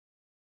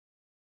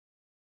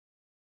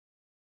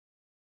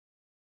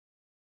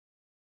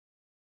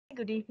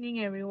good evening,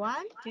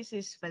 everyone. This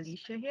is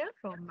Felicia here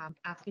from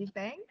Affin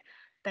Bank.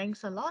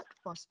 Thanks a lot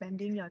for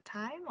spending your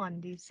time on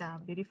this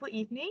beautiful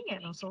evening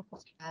and also for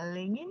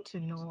dialing in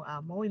to know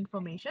more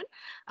information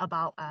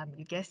about,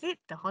 you guessed it,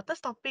 the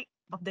hottest topic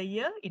of the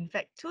year, in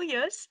fact, 2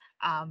 years,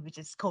 which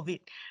is COVID,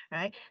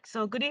 right?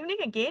 So, good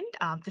evening again,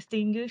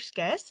 distinguished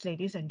guests,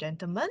 ladies and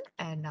gentlemen,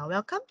 and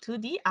welcome to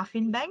the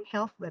Affin Bank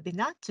Health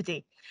webinar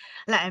today.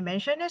 Like I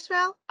mentioned as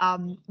well,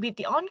 with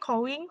the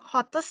ongoing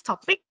hottest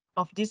topic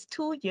of these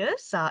 2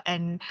 years,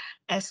 and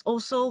as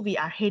also we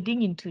are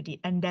heading into the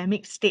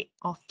endemic state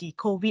of the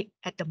COVID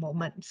at the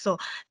moment. So,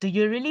 do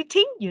you really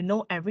think you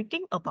know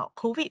everything about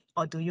COVID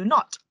or do you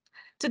not?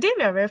 Today,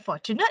 we are very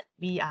fortunate.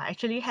 We are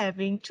actually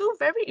having two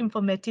very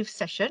informative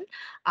sessions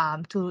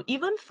to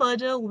even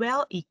further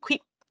well equip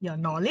your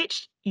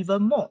knowledge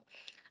even more.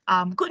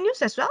 Good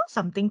news as well,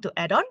 something to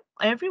add on.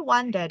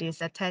 Everyone that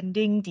is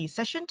attending the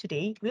session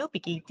today will be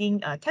getting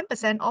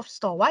 10% off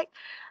store-wide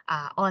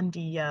on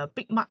the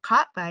Big Mark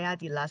card via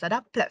the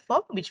Lazada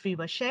platform, which we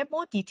will share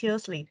more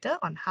details later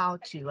on how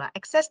to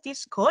access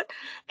this code.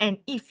 And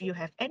if you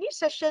have any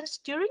sessions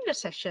during the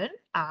session,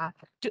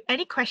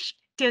 any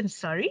questions,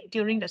 sorry,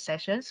 during the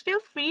sessions,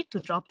 feel free to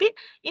drop it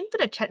into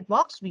the chat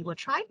box. We will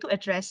try to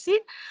address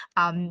it.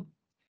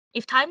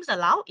 If times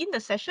allow in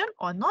the session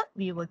or not,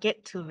 we will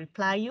get to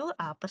reply you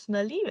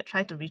personally. We'll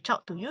try to reach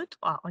out to you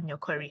on your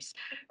queries,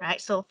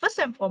 right? So first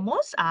and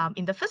foremost,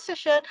 in the first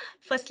session,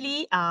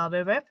 firstly,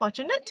 we're very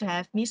fortunate to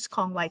have Miss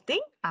Wai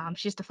Theng.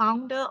 She's the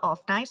founder of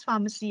Nice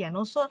Pharmacy and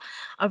also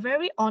a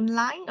very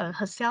online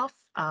herself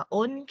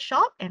own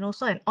shop and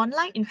also an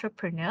online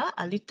entrepreneur.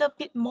 A little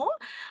bit more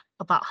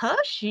about her.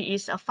 She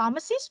is a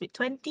pharmacist with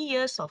 20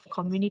 years of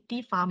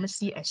community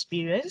pharmacy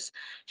experience.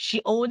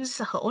 She owns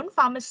her own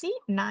pharmacy,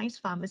 Nice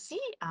Pharmacy.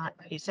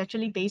 It's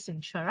actually based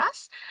in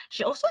Cheras.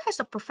 She also has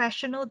a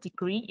professional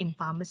degree in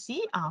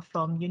pharmacy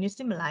from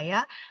University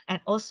Malaya and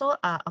also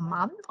a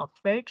mom of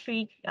very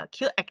three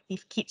cute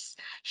active kids.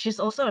 She's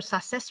also a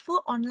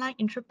successful online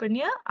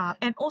entrepreneur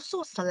and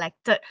also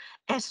selected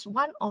as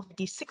one of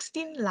the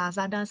 16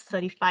 Lazada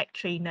Certified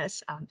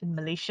Trainers in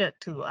Malaysia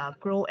to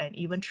grow and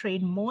even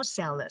train more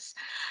sellers.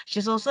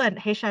 She's also an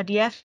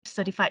HRDF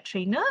certified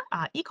trainer,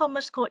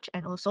 e-commerce coach,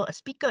 and also a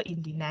speaker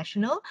in the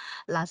National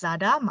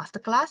Lazada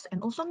Masterclass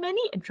and also many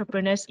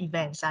entrepreneurs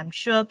events. I'm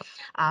sure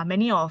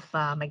many of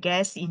my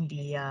guests in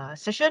the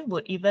session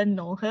would even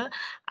know her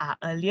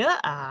earlier,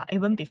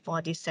 even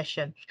before this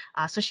session.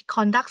 So she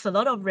conducts a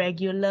lot of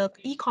regular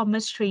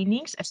e-commerce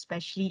trainings,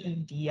 especially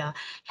in the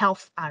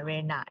health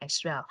arena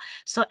as well.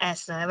 So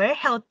as a very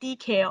healthy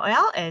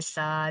KOL, as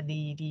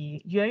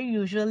the very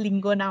usual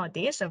lingo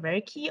nowadays, a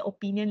very key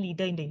opinion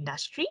leader in the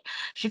industry,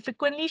 she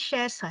frequently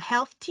shares her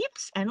health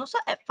tips and also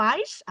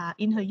advice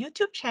in her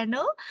YouTube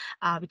channel,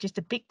 which is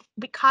the Big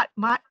Heart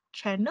Mart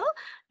channel,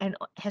 and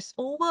has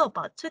over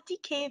about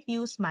 30K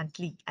views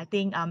monthly. I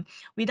think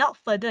without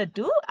further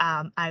ado,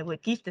 I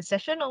would give the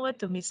session over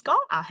to Miss Gong.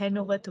 I'll hand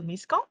over to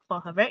Miss Gong for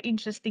her very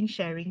interesting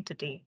sharing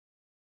today.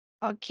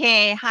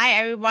 Okay, hi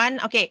everyone.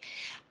 Okay,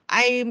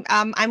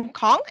 I'm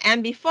Kong,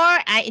 and before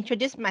I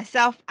introduce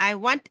myself, I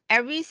want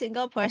every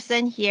single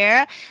person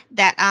here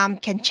that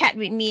can chat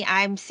with me.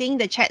 I'm seeing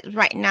the chat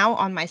right now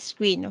on my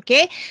screen.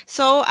 Okay,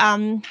 so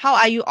how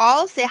are you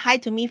all? Say hi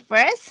to me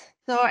first,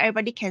 so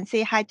everybody can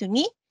say hi to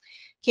me.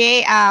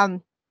 Okay,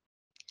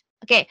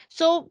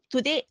 so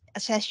today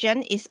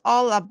session is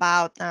all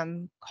about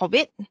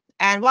COVID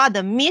and what are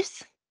the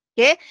myths,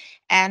 okay,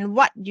 and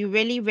what you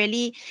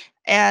really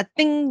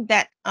think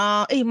that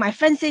hey, my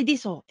friend say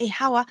this, oh, hey,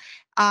 how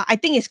I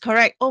think it's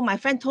correct. Oh, my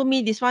friend told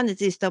me this one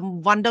is the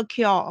wonder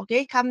cure.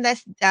 Okay, come,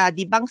 let's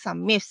debunk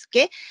some myths.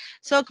 Okay,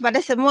 so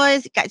kepada semua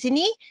kat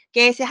sini,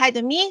 okay, say hi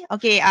to me.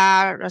 Okay,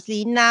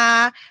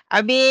 Roslina,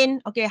 Arvin,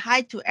 okay,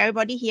 hi to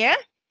everybody here.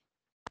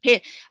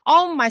 Okay,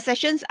 all my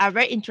sessions are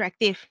very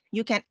interactive.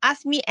 You can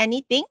ask me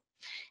anything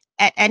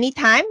at any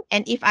time.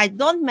 And if I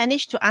don't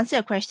manage to answer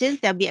your questions,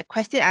 there'll be a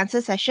question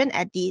answer session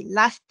at the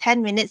last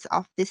 10 minutes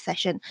of this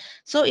session.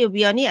 So it'll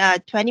be only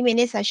a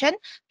 20-minute session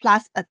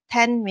plus a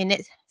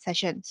 10-minute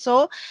session.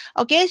 So,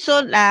 okay, so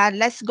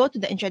let's go to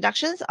the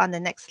introductions on the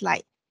next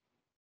slide.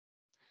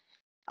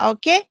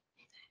 Okay.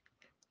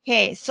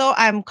 Okay, so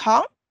I'm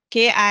Kong.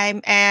 Okay,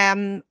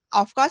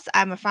 of course,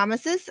 I'm a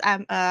pharmacist.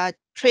 I'm a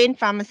trained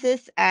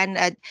pharmacist,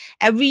 and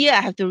every year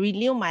I have to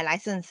renew my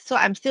license. So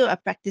I'm still a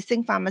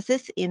practicing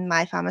pharmacist in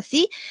my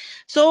pharmacy.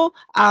 So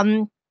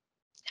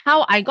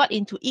how I got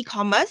into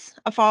e-commerce,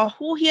 for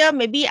who here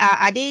maybe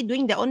are they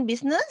doing their own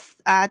business?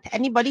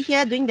 Anybody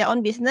here doing their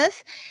own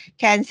business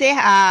can say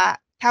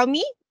tell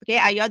me. Okay,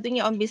 are you all doing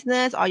your own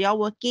business or you're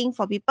working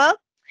for people?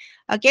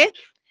 Okay.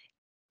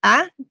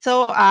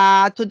 So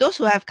to those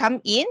who have come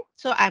in,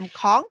 so I'm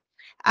Kong.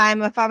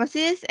 I'm a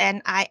pharmacist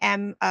and I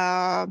am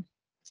a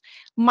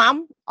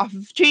mom of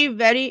three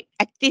very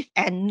active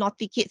and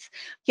naughty kids.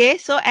 Okay,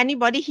 so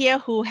anybody here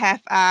who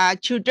have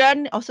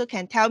children also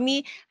can tell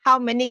me how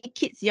many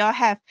kids you all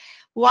have.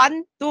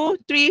 1, 2,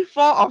 3,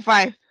 4, or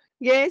 5.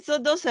 Yeah, so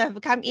those who have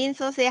come in,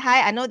 so say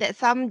hi. I know that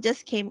some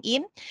just came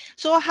in.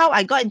 So how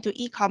I got into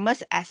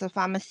e-commerce as a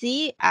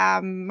pharmacy,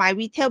 my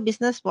retail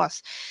business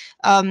was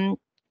um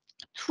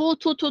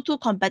too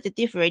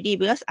competitive already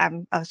because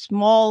I'm a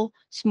small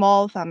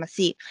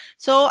pharmacy.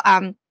 So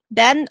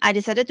then I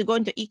decided to go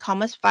into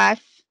e-commerce I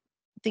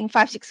think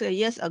 5 6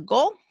 years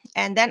ago,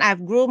 and then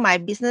I've grew my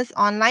business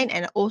online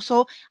and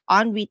also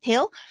on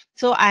retail.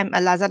 So I'm a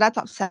Lazada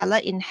top seller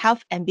in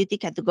health and beauty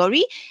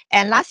category.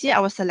 And last year I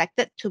was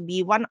selected to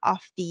be one of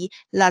the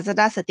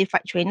Lazada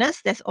Certified Trainers.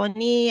 There's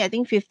only I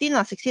think 15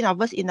 or 16 of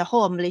us in the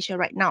whole of Malaysia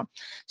right now.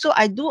 So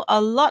I do a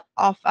lot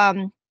of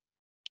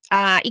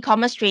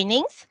e-commerce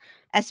trainings,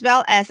 as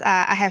well as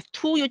I have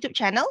two YouTube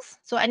channels.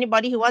 So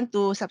anybody who want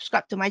to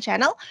subscribe to my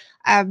channel,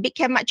 Big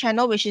Cat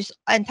channel, which is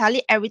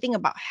entirely everything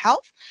about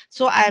health.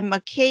 So I'm a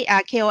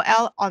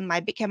KOL on my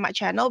Big Cat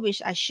channel, which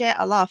I share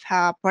a lot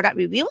of product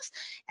reviews,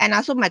 and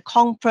also my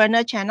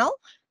Kongpreneur channel.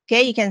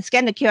 Okay, you can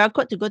scan the QR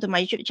code to go to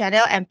my YouTube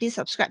channel, and please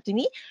subscribe to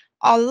me.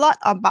 A lot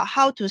about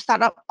how to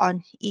start up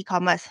on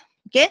e-commerce.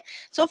 Okay,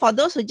 so for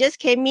those who just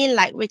came in,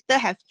 like Victor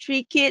have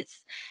 3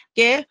 kids.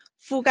 Okay,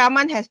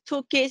 Fugaman has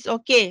 2 kids.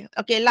 Okay.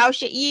 Okay. Lao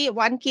Shi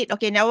 1 kid.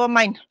 Okay. Never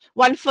mind.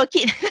 One fur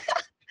kid.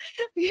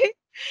 Okay.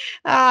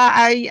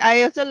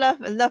 I also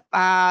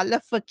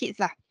love fur kids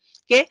lah.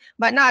 Okay.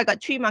 But now I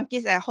got 3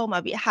 monkeys at home.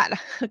 A bit hard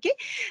lah. Okay.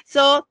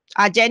 So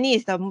Jenny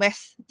is the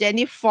best.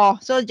 Jenny 4.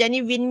 So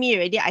Jenny win me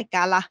already. I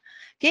kalah.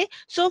 Okay.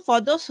 So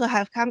for those who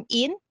have come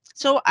in,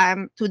 so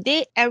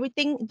today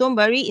everything, don't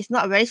worry, it's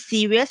not very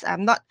serious.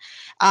 I'm not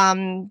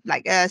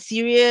like a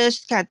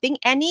serious kind of thing.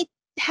 Any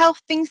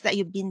health things that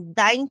you've been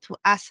dying to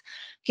ask,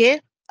 okay,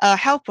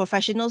 health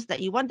professionals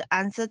that you want the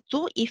answer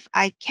to, if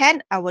I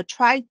can, I will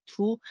try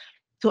to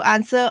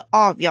answer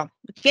all of you.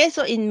 Okay,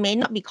 so it may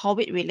not be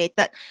COVID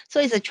related.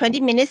 So it's a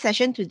 20-minute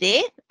session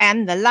today,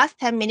 and the last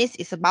 10 minutes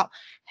is about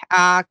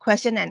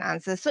question and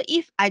answer. So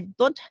if I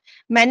don't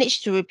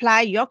manage to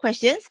reply your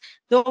questions,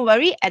 don't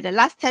worry. At the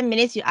last 10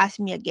 minutes, you ask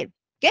me again.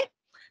 Okay.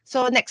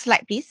 So next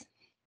slide, please.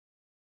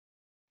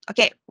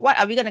 Okay, what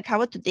are we going to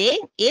cover today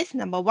is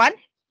number one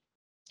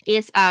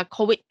is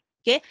COVID.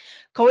 Okay,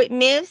 COVID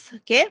myths.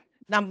 Okay,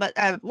 number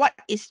what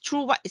is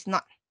true, what is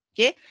not.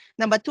 Okay,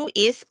 number two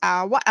is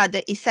what are the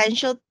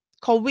essential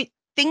COVID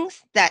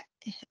things that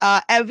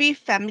every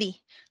family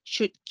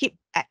should keep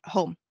at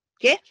home.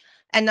 Okay,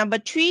 and number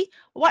three,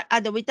 what are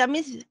the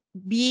vitamins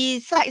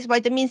besides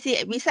vitamin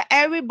C? Besides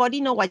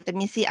everybody know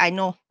vitamin C, I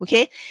know.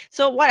 Okay,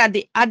 so what are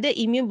the other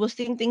immune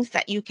boosting things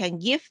that you can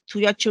give to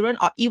your children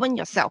or even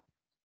yourself?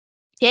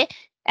 Okay,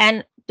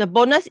 and the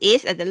bonus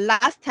is at the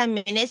last 10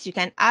 minutes you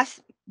can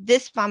ask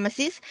this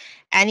pharmacist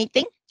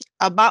anything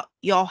about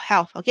your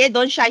health. Okay,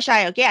 don't shy.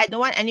 Okay, I don't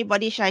want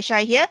anybody shy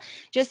here.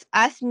 Just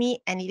ask me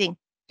anything.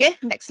 Okay,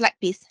 next slide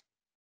please.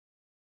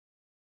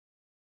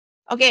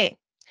 Okay,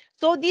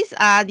 so these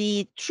are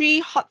the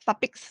 3 hot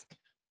topics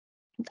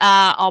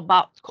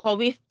about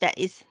COVID. That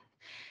is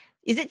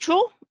it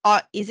true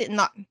or is it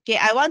not? Okay,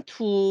 I want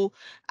to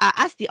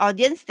ask the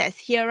audience that's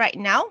here right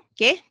now,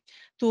 okay,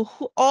 to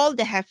all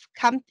that have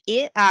come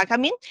in,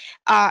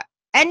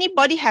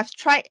 anybody have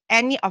tried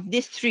any of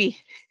these 3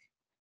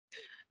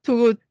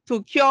 to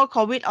cure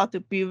COVID or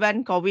to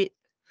prevent COVID?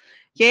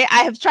 Okay,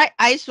 I have tried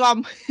ice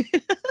swamp.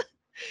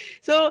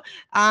 So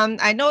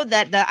I know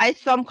that the ice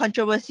swamp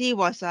controversy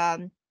was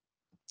a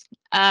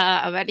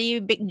very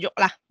big joke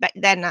lah back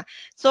then.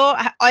 So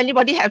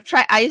anybody have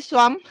tried ice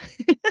swamp?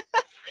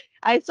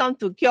 Ice swamp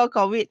to cure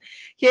COVID?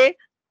 Okay.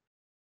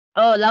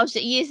 Oh, Lao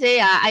Shi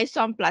say ice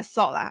swamp plus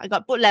salt. I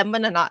got put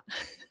lemon or not?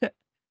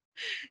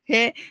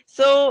 Okay.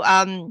 So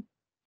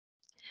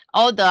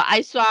all the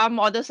ice swamp,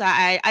 all those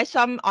ice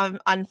swamp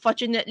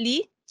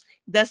unfortunately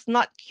does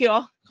not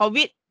cure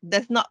COVID,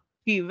 does not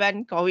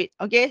prevent COVID.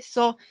 Okay.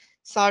 So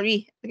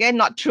sorry. Okay,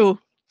 not true.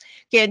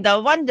 Okay,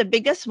 the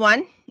biggest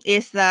one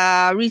is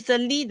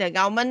recently the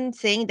government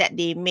saying that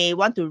they may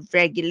want to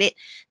regulate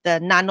the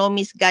nano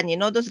mist gun. You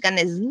know, those gun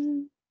is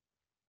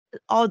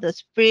all the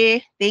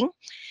spray thing,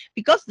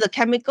 because the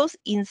chemicals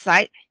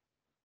inside,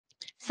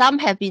 some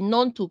have been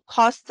known to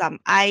cause some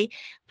eye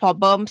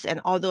problems and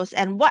all those.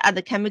 And what are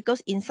the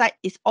chemicals inside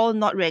is all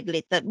not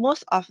regulated.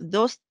 Most of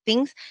those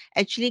things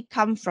actually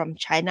come from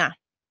China.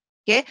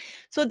 Okay,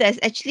 so there's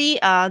actually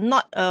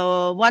not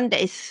one that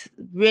is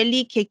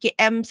really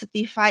KKM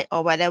certified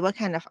or whatever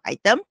kind of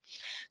item.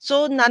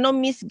 So nano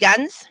mist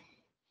guns,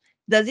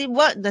 does it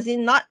work? Does it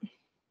not?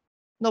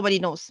 Nobody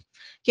knows.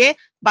 Okay,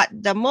 but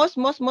the most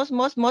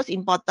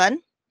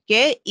important,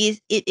 okay,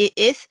 is it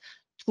is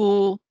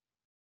to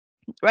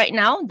right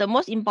now, the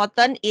most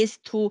important is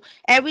to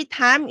every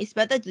time it's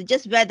better to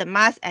just wear the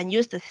mask and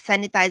use the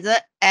sanitizer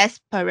as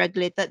per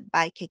regulated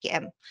by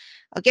KKM.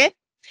 Okay.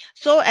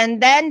 So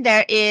and then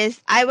there is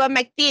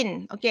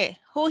ivermectin. Okay,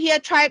 who here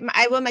tried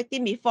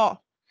ivermectin before?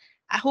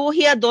 Who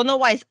here don't know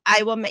what is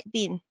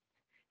ivermectin?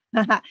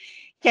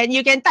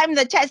 You can type in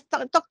the chat,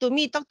 talk to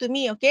me,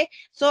 okay?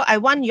 So I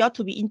want you all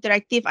to be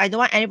interactive. I don't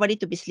want anybody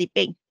to be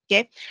sleeping.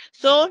 Okay.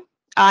 So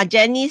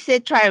Jenny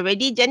said try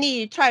already. Jenny,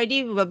 you try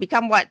already, will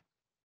become what?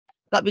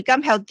 Got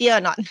become healthier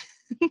or not?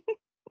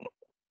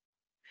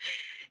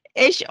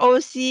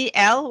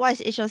 HOCl.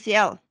 What is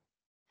HOCl?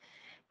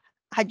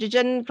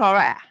 Hydrogen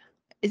chloride.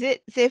 Is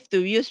it safe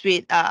to use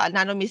with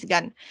nanomist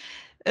gun?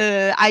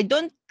 I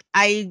don't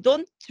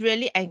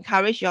really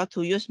encourage you all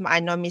to use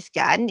nanomist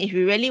gun. If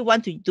you really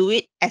want to do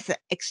it as an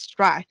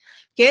extra,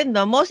 okay,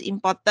 the most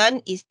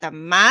important is the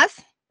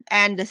mask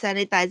and the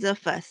sanitizer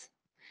first.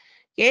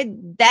 Okay,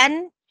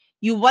 then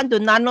you want to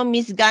nano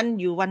mist gun,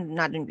 you want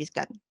nano mist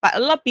gun. But a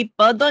lot of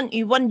people don't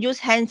even use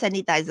hand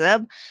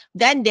sanitizer.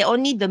 Then they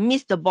only the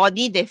mist the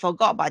body, they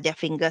forgot about their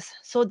fingers.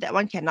 So that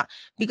one cannot.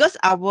 Because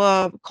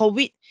our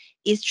COVID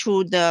is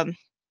through the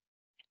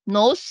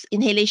nose,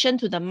 inhalation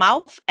to the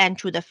mouth and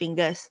through the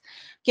fingers.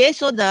 Okay,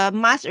 so the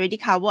mask already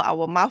cover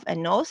our mouth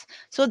and nose.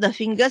 So the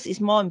fingers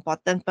is more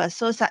important first.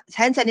 So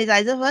hand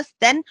sanitizer first.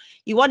 Then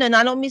you want a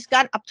nano mist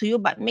gun, up to you,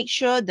 but make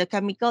sure the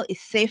chemical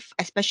is safe,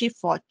 especially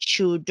for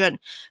children.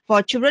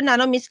 For children,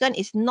 nano mist gun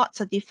is not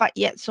certified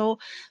yet. So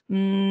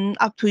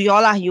up to you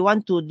all lah, you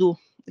want to do.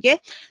 Okay.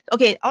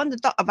 Okay, I want to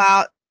talk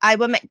about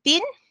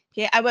ivermectin.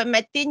 Okay,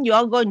 ivermectin, you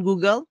all go and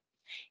Google.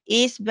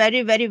 Is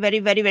very, very, very,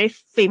 very, very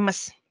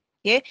famous.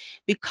 Okay,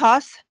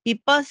 because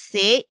people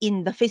say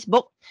in the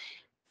Facebook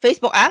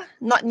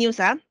not news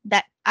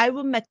that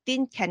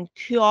ivermectin can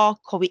cure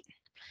COVID.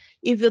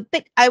 If you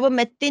take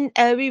ivermectin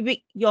every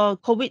week, your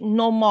COVID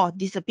no more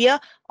disappear,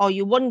 or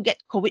you won't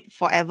get COVID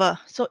forever.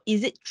 So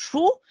is it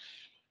true?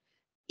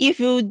 If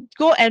you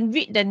go and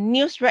read the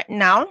news right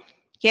now,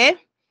 okay,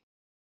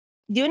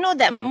 do you know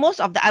that most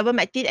of the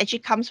ivermectin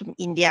actually comes from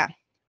India?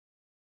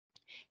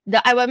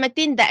 The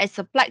ivermectin that is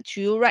supplied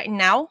to you right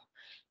now,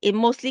 it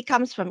mostly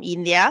comes from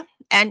India,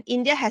 and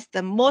India has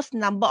the most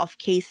number of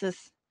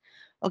cases.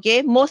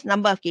 Okay, most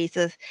number of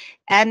cases.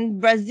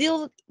 And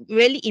Brazil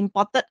really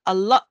imported a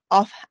lot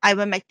of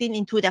ivermectin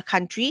into their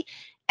country,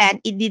 and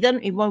it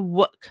didn't even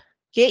work.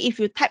 Okay, if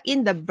you type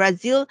in the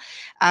Brazil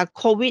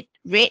COVID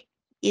rate,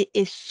 it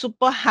is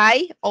super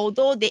high,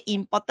 although they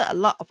imported a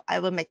lot of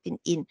ivermectin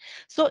in.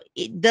 So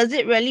does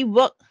it really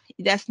work?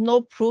 There's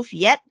no proof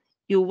yet.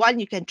 You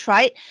can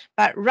try it.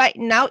 But right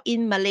now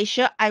in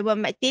Malaysia,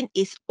 ivermectin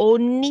is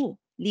only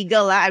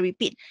legal. I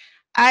repeat,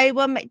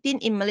 ivermectin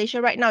in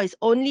Malaysia right now is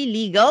only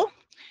legal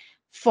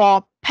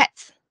for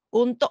pets,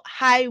 untuk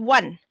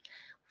haiwan,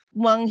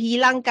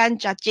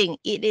 menghilangkan cacing.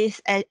 It is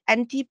an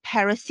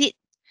anti-parasite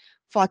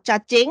for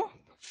cacing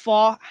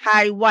for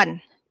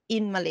haiwan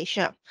in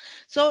Malaysia.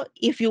 So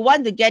if you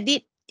want to get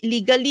it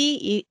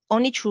legally,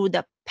 only through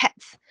the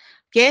pets,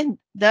 okay,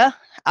 the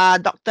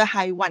doctor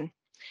haiwan.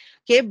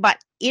 Okay, but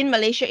in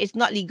Malaysia, it's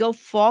not legal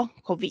for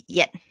COVID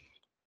yet.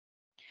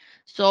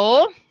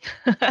 So,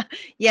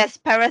 yes,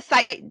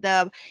 parasite,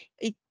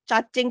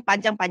 cacing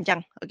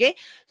panjang-panjang. Okay,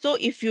 so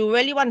if you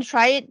really want to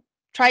try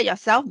it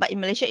yourself. But in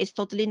Malaysia, it's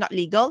totally not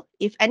legal.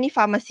 If any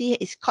pharmacy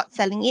is caught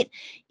selling it,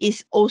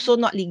 it's also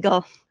not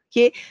legal.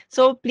 Okay,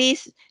 so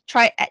please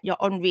try at your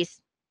own risk.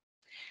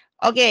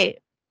 Okay,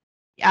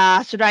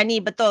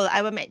 Surani, betul.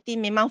 Ivermectin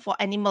memang for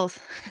animals.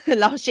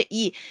 Lao Shek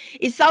Yi.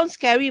 It sounds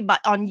scary, but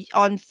on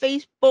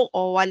Facebook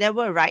or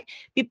whatever, right?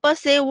 People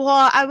say,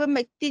 wow,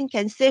 ivermectin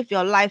can save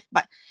your life,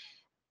 but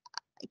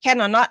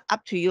can or not,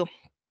 up to you.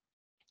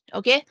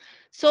 Okay,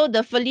 so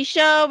the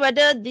Felicia,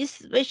 whether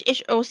this which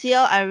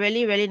HOCl, I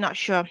really, really not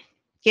sure.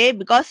 Okay,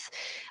 because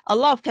a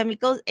lot of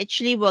chemicals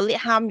actually will it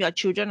harm your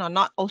children or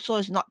not, also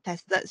is not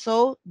tested.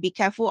 So be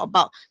careful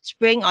about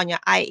spraying on your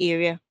eye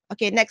area.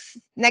 Okay,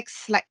 next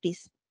slide,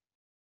 please.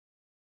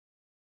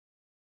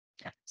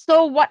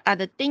 So what are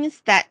the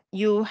things that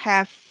you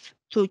have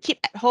to keep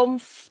at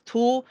home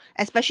to,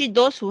 especially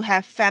those who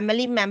have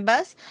family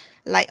members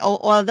like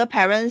older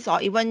parents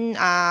or even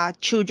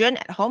children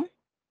at home?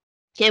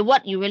 Okay,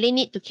 what you really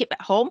need to keep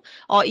at home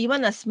or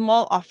even a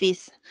small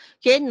office.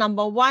 Okay,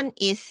 number one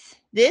is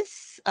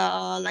this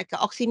like an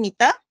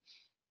oximeter.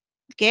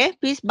 Okay,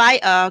 please buy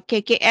a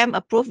KKM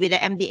approved with the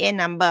MDA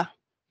number.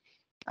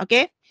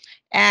 Okay,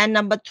 and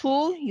number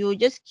two, you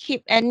just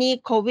keep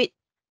any COVID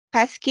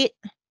test kit.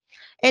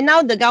 And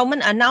now the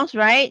government announced,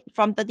 right,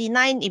 from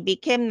 39 it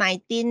became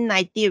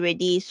 1990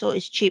 already, so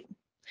it's cheap.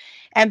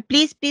 And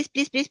please, please,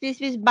 please, please, please,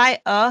 please buy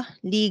a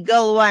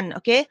legal one,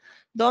 okay?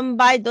 Don't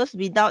buy those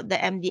without the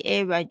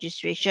MDA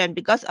registration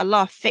because a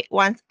lot of fake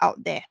ones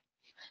out there.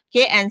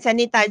 Okay, and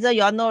sanitizer,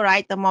 you all know,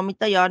 right?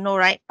 Thermometer, you all know,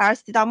 right?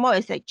 Paracetamol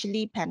is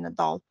actually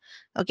Panadol.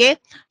 Okay,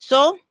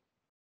 so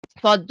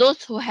for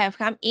those who have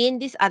come in,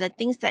 these are the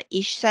things that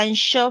is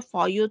essential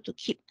for you to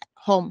keep at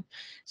home.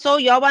 So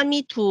you all want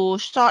me to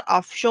sort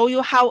of show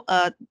you how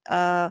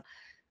a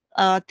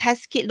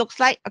test kit looks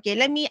like. Okay,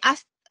 let me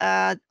ask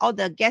all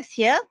the guests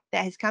here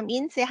that has come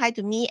in, say hi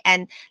to me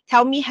and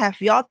tell me, have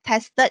you all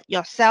tested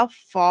yourself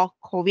for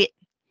COVID?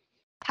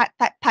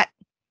 Type.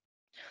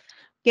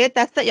 Okay,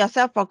 tested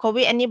yourself for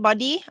COVID,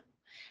 anybody?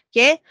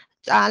 Okay,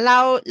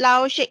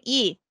 Lao Shek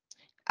Yi.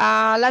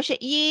 Lao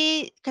Shek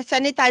Yi,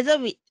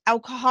 sanitizer with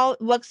alcohol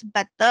works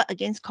better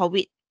against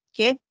COVID,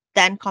 okay,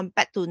 than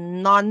compared to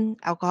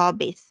non-alcohol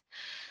base.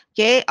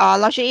 Okay,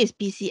 Lao Shek Yi is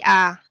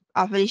PCR.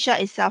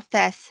 Felicia is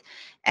self-test.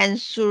 And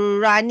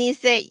Surani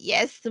said,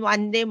 yes,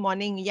 Monday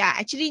morning. Yeah,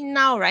 actually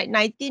now, right,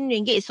 19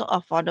 ringgit is so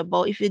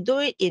affordable. If you do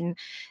it in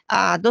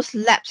those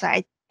labs,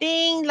 I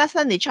think last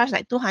time they charge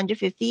like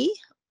 250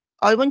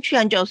 or even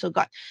 300 also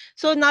got.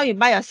 So now you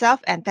buy yourself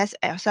and test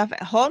yourself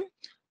at home.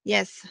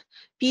 Yes,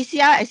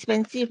 PCR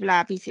expensive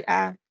lah,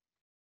 PCR.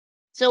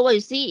 So what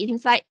you see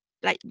inside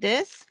like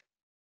this,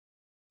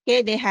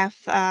 okay, they have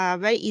a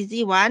very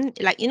easy one.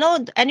 Like, you know,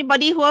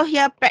 anybody who are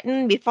here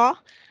pregnant before,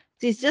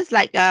 it's just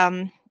like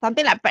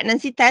something like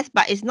pregnancy test,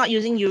 but it's not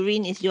using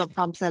urine, it's your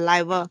from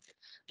saliva.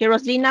 Okay,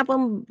 Roslina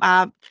pun,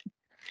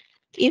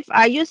 if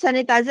I use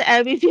sanitizer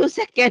every few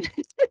seconds,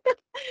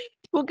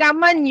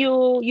 Hukaman,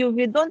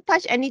 you don't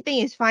touch anything,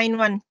 is fine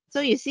one. So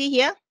you see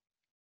here,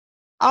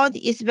 all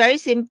is very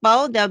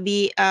simple. There'll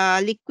be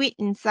a liquid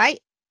inside.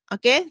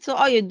 Okay, so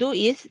all you do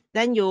is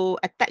then you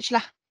attach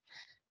lah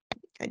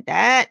like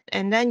that,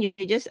 and then you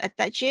just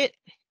attach it.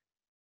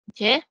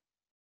 Okay,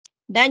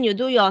 then you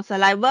do your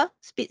saliva,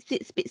 spit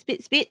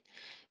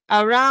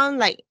around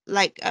like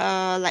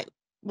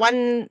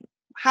one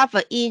half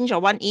an inch or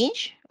 1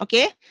 inch.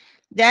 Okay,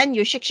 then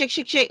you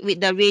shake with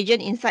the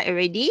reagent inside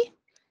already,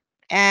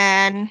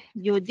 and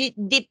you dip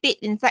it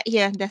inside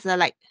here. There's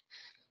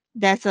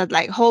a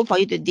like hole for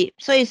you to dip.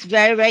 So it's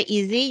very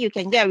easy. You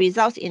can get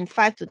results in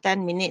 5 to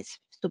 10 minutes.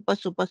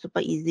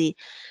 Super easy.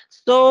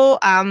 So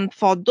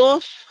for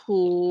those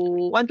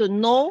who want to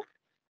know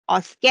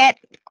or scared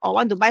or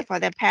want to buy for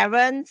their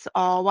parents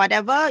or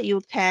whatever, you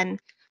can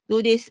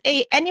do this.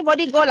 Hey,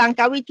 anybody go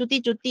Langkawi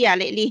cuti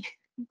lately?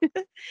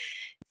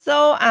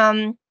 So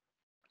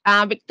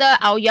Victor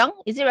Aoyong,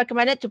 is it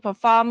recommended to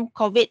perform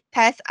COVID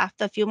test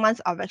after a few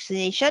months of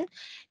vaccination?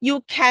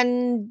 You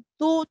can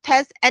do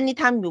test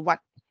anytime you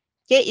want.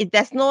 Okay, if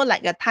there's no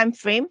like a time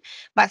frame,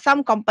 but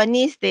some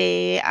companies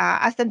they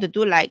ask them to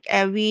do like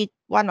every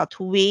 1 or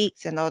 2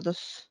 weeks and all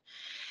those.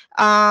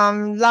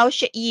 Lao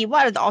Yi,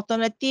 what are the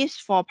alternatives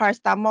for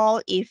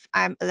paracetamol if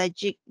I'm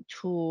allergic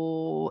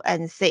to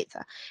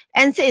NSAIDs?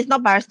 NSAID is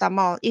not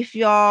paracetamol. If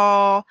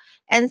you're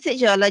NSAID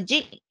you're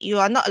allergic, you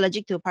are not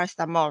allergic to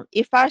paracetamol.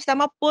 If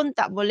paracetamol pun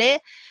tak boleh,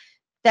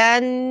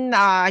 then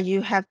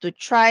you have to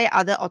try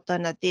other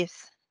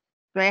alternatives.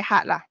 Very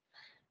hard lah.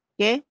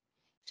 Okay.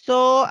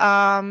 So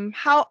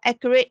how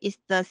accurate is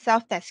the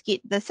self-test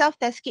kit? The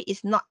self-test kit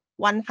is not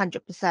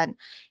 100%.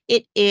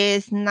 It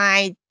is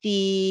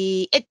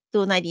 98 to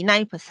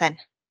 99%.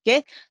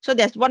 Okay, so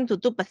there's 1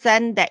 to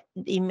 2% that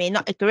it may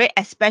not accurate,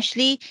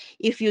 especially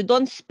if you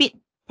don't spit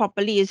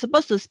properly. You're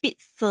supposed to spit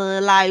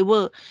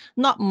saliva,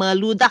 not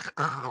meludak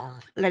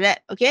like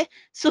that. Okay,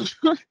 so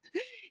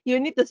you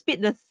need to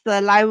spit the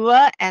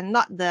saliva and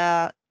not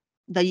the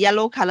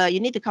yellow color. You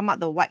need to come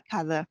out the white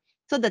color.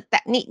 So the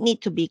technique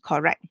need to be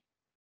correct.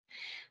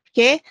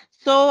 Okay,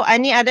 so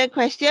any other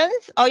questions?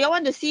 Or you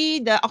want to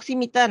see the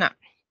oximeter now?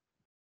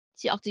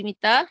 See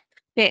oximeter?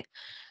 Okay,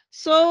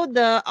 so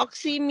the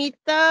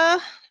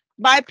oximeter,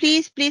 buy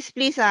please,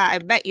 I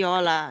beg you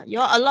all you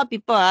all, a lot of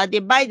people they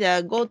buy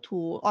the go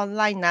to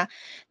online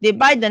they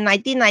buy the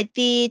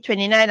 1990,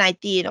 29.90,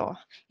 you know.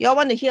 You all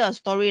want to hear a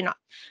story not?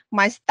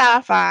 My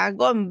staff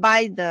go and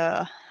buy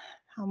the,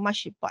 how much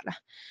she bought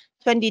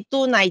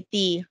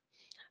 22.90.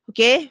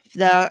 Okay,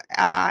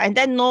 and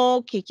then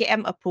no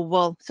KKM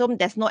approval, so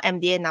there's no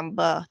MDA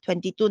number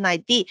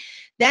 22.90.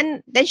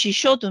 Then she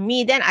showed to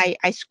me, then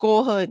I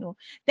scold her, you know.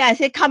 Then I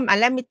said, come and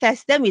let me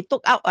test. Then we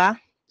took out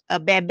a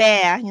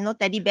bear, you know,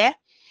 teddy bear.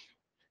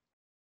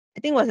 I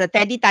think it was a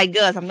teddy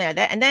tiger or something like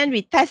that. And then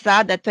we test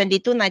the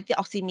 22.90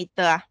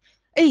 oximeter.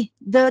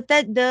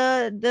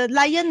 The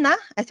lion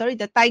sorry,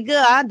 the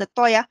tiger the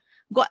toy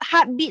got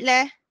heartbeat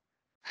leh.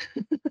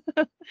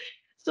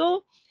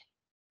 So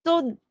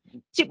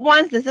cheap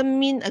ones doesn't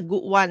mean a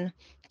good one.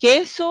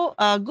 Okay, so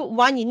a good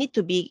one, you need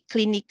to be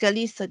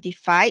clinically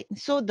certified.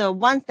 So the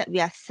ones that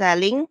we are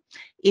selling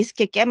is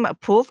KKM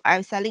approved.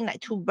 I'm selling like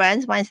 2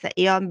 brands. One is the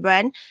Aeon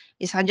brand,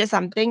 is 100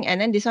 something,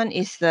 and then this one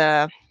is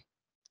the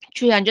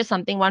 300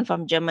 something one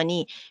from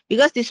Germany,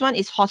 because this one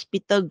is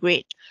hospital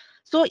grade.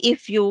 So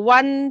if you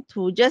want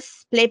to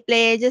just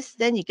play, just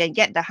then you can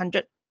get the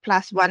 100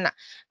 plus one.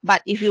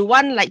 But if you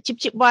want like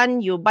cheap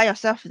one, you buy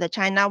yourself the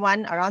China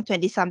one, around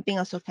 20 something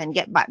also can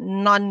get, but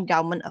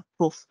non-government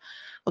approved.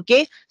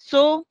 Okay,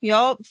 so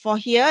for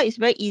here it's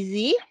very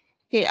easy.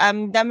 Okay,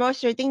 I'm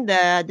demonstrating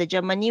the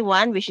Germany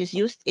one, which is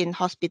used in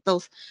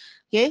hospitals.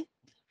 Okay,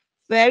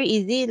 very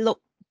easy. Look,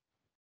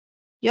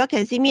 you all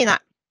can see me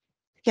not?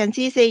 Can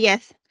see, say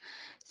yes.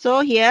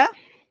 So here,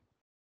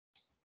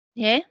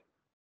 okay.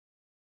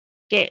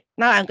 Okay,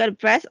 now I'm going to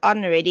press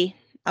on already.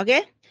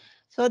 Okay,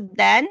 so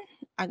then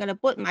I'm going to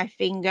put my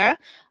finger.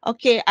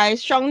 Okay, I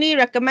strongly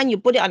recommend you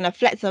put it on a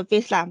flat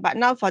surface lah. But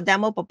now for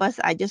demo purpose,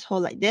 I just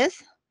hold like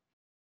this.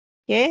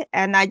 Okay,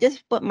 and I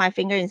just put my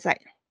finger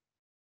inside.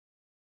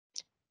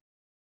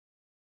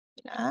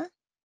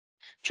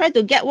 Try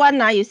to get one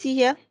now. You see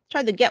here.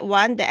 Try to get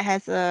one that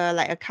has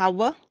like a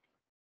cover.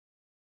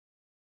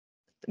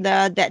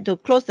 That to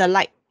close the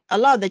light. A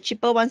lot of the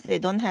cheaper ones they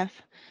don't have.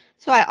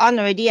 So I on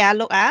already.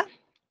 Look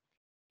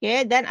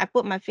Okay, then I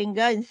put my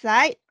finger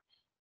inside.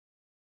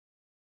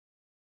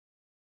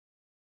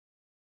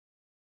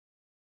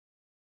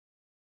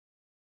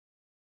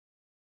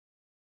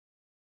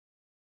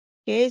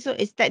 Okay, so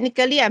it's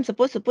technically I'm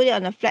supposed to put it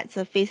on a flat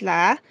surface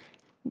lah.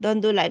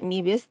 Don't do like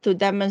me, just to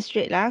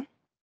demonstrate lah.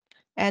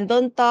 And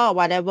don't talk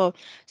whatever.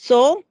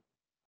 So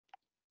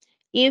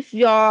if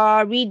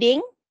your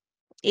reading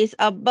is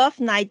above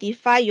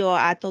 95, you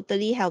are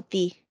totally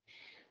healthy.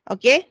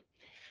 Okay.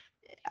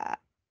 Uh,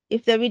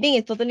 if the reading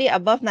is totally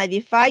above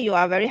 95, you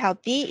are very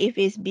healthy. If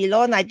it's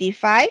below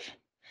 95,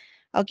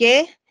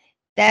 okay,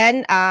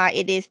 then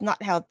it is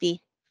not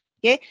healthy.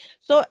 Okay,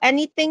 so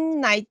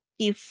anything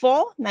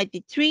 94,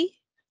 93,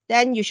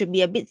 then you should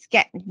be a bit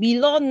scared.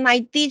 Below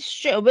 90,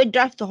 straight away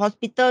drive to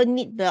hospital,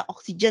 need the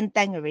oxygen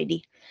tank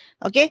already.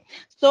 Okay,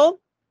 so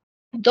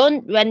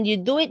don't, when you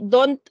do it,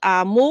 don't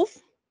move.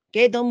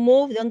 Okay, don't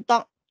move, don't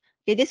talk.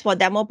 Okay, this for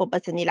demo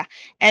purpose only lah.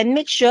 And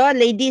make sure,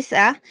 ladies,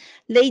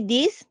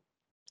 ladies,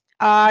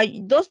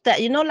 those that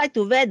like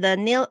to wear the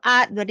nail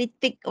art very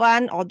thick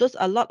one, or those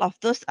a lot of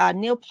those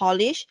nail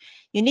polish,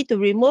 you need to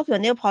remove your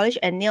nail polish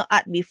and nail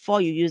art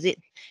before you use it.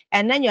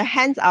 And then your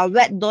hands are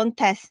wet, don't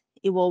test,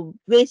 it will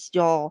waste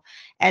your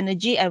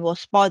energy and will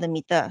spoil the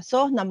meter.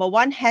 So number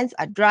one, hands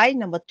are dry.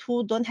 Number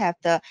two, don't have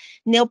the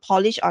nail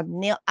polish or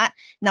nail art.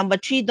 Number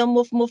three, don't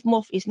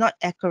move, it's not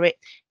accurate.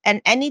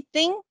 And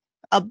anything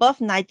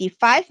above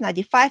 95,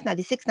 95,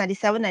 96,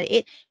 97,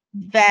 98,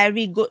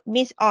 very good,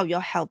 means all you're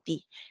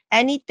healthy.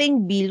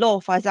 Anything below,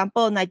 for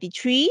example,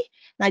 93,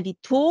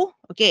 92,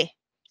 okay,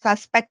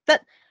 suspected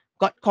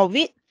got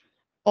COVID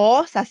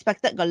or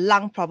suspected got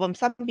lung problem.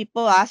 Some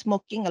people are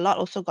smoking a lot,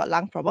 also got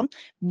lung problem.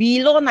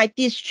 Below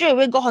 90, straight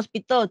away go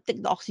hospital,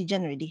 take the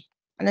oxygen already.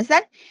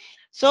 Understand?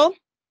 So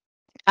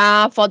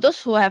for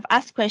those who have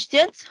asked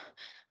questions,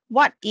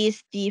 what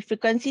is the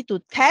frequency to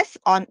test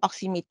on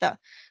oximeter?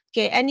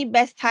 Okay, any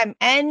best time,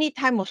 any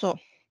time also.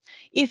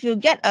 If you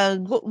get a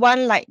good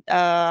one like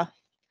the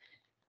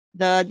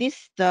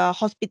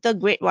hospital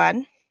grade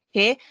one,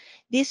 okay,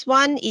 this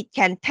one it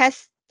can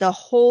test the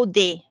whole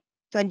day,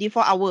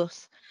 24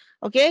 hours.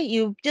 Okay,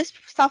 you just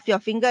stuff your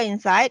finger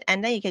inside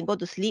and then you can go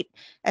to sleep,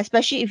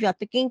 especially if you're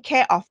taking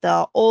care of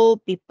the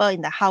old people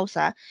in the house,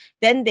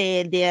 then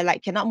they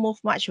like cannot move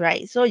much,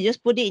 right? So you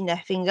just put it in the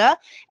finger,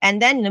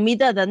 and then in the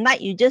middle of the night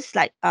you just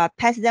like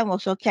test them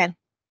also can,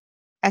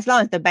 as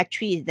long as the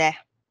battery is there.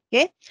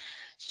 Okay,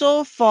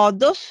 so for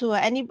those who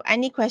are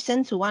any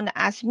questions who want to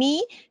ask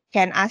me,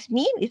 can ask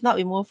me. If not,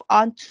 we move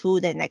on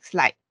to the next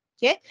slide.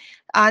 Okay,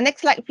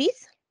 next slide,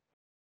 please.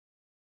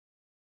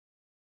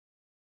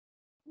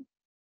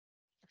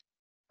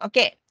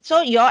 Okay,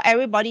 so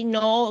everybody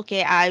know,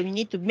 okay, we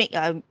need to make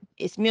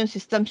its immune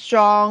system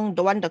strong,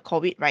 don't want the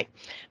COVID, right?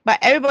 But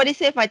everybody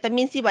say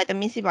vitamin C,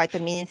 vitamin C,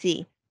 vitamin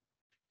C.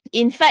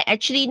 In fact,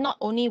 actually, not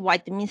only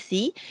vitamin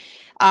C,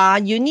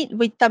 you need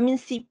vitamin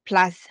C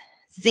plus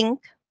zinc.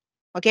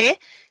 Okay,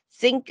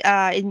 zinc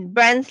in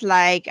brands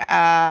like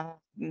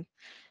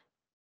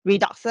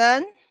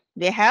Redoxon,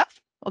 they have.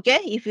 Okay,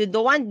 if you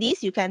don't want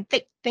this, you can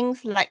take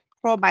things like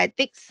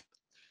probiotics.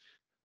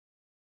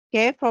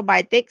 Okay,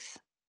 probiotics.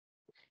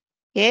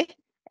 Okay,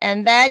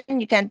 and then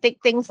you can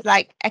take things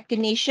like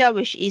echinacea,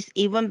 which is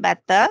even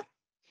better.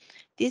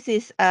 This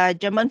is a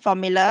German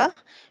formula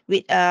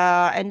with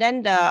and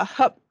then the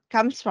herb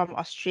comes from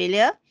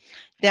Australia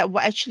that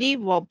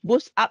will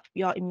boost up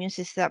your immune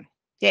system.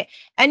 Okay,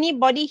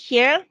 anybody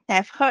here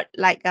have heard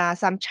like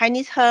some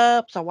Chinese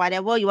herbs or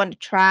whatever you want to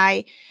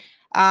try?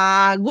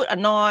 Good or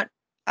not,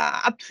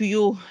 up to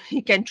you.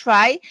 You can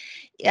try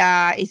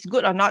it's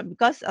good or not,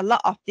 because a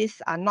lot of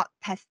these are not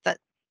tested.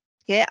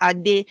 Okay,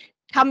 they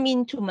come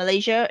into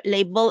Malaysia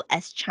labeled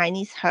as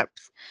Chinese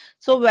herbs.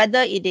 So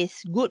whether it is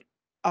good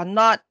or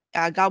not,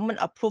 government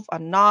approved or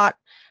not,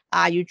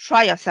 you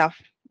try yourself.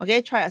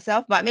 Okay, try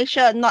yourself, but make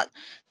sure not,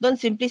 don't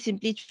simply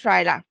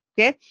try lah.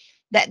 Okay,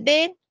 that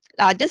day,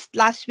 just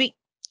last week,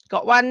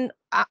 got one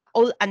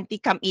old auntie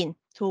come in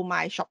to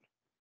my shop.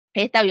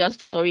 Okay, tell your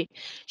story.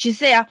 She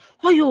say,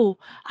 oh you,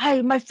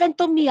 my friend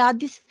told me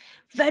this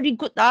very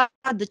good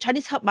the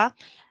Chinese herb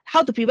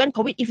how to prevent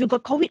COVID. If you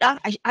got COVID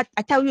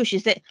I tell you, she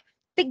said,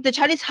 take the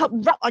Chinese herb,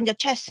 rub on your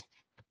chest,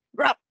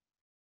 rub.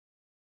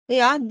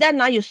 Yeah,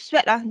 then you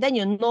sweat then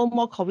you no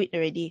more COVID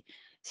already.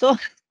 So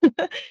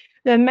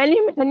there are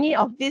many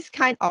of this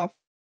kind of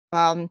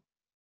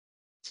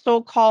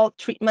so-called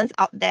treatments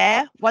out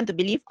there. Want to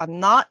believe or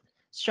not,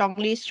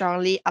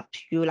 strongly up to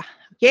you lah.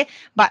 Okay,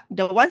 but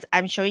the ones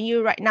I'm showing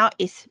you right now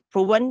is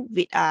proven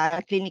with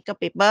clinical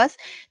papers,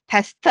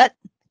 tested.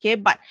 Okay,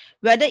 but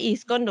whether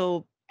it's going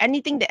to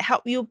anything that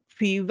help you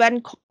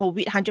prevent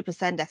COVID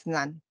 100%, there's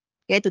none.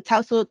 Okay, to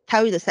tell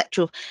you the sad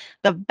truth,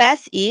 the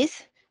best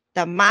is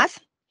the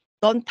mask.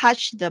 Don't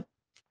touch the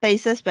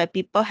places where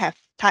people have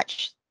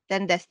touched.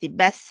 Then that's the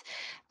best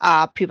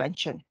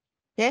prevention.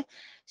 Okay,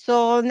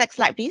 so next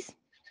slide, please.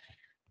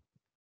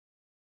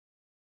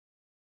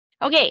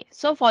 Okay,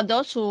 so for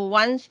those who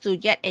wants to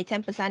get a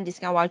 10%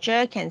 discount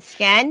voucher, can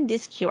scan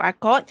this QR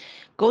code,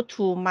 go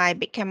to my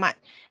Big Mart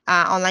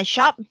online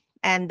shop,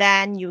 and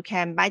then you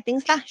can buy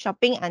things lah.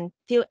 Shopping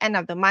until end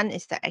of the month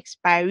is the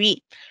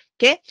expiry.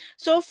 Okay,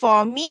 so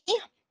for me,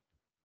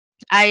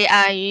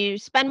 I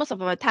spend most of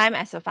my time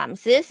as a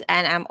pharmacist,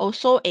 and I'm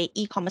also a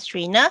e-commerce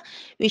trainer,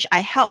 which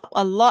I help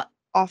a lot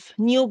of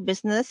new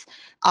business,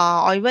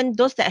 or even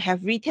those that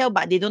have retail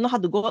but they don't know how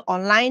to go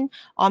online,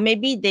 or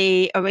maybe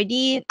they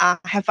already have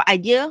an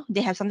idea,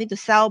 they have something to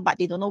sell but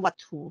they don't know what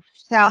to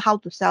sell, how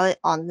to sell it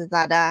on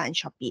Lazada and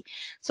Shopee.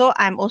 So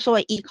I'm also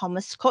an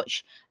e-commerce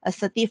coach, a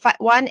certified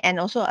one, and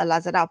also a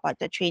Lazada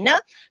appointed trainer.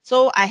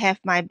 So I have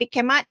my big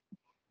Kmart.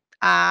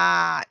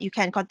 You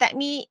can contact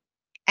me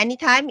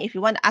anytime if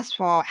you want to ask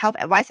for health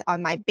advice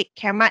on my Big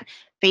Caremat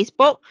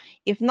Facebook.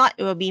 If not,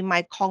 it will be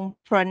my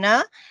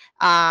Compreneur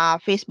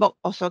Facebook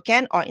also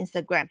can, or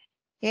Instagram.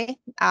 Okay.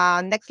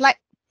 Next slide.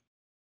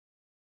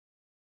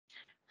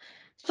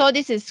 So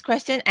this is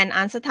question and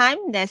answer time.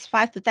 There's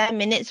 5 to 10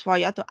 minutes for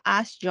you to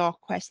ask your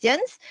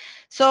questions.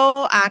 So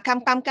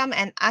come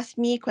and ask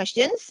me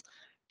questions.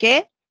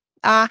 Okay.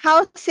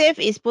 How safe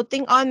is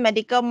putting on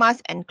medical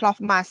mask and cloth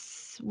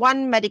masks?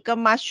 One medical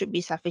mask should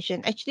be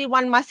sufficient. Actually,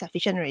 one mask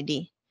sufficient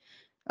already.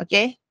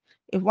 Okay.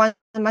 If one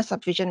mask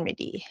sufficient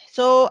already.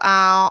 So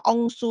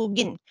Ong Su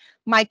Gin,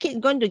 my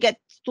kid going to get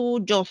 2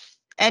 doses.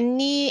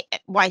 Any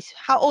advice?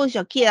 How old is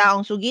your kid,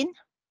 Ong Su Gin?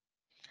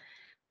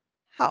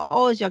 How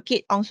old is your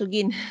kid, Ong Su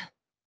Gin?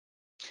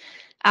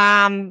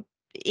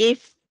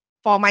 If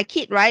for my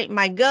kid, right,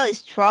 my girl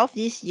is 12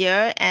 this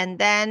year, and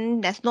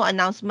then there's no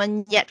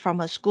announcement yet from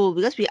her school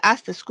because we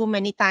asked the school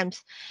many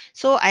times.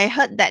 So I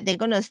heard that they're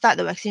going to start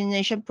the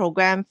vaccination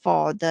program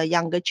for the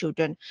younger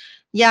children.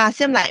 Yeah,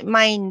 same like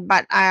mine,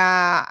 but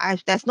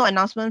there's no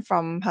announcement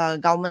from her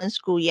government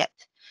school yet.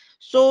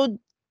 So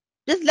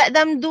just let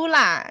them do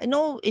lah.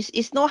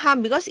 It's no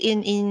harm because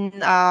in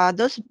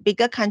those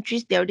bigger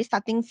countries they're already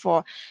starting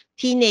for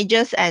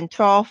teenagers and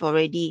 12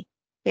 already.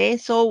 Okay,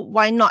 so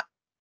why not?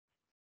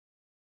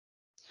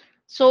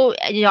 So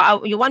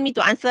you want me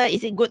to answer,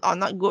 is it good or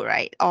not good,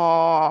 right?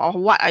 Or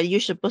what are you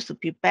supposed to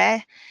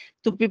prepare?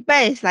 To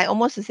prepare is like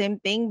almost the same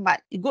thing,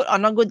 but good or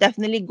not good,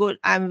 definitely good.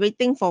 I'm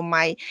waiting for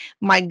my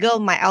girl,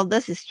 my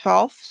eldest is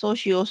 12, so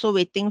she also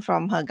waiting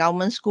from her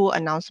government school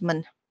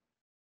announcement.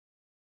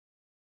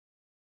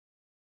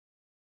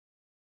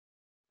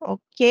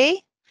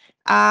 Okay.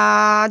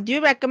 Do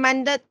you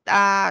recommend it,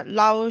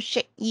 Lao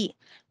Shek Yi?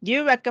 Do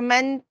you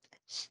recommend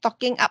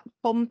stocking up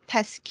home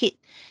test kit?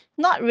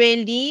 Not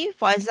really.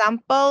 For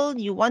example,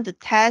 you want to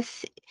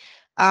test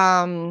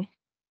um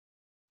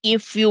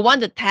if you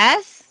want to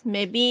test,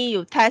 maybe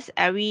you test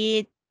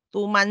every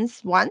 2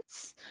 months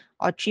once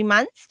or 3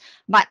 months.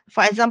 But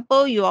for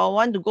example, you all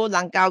want to go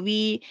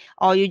Langkawi,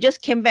 or you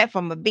just came back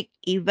from a big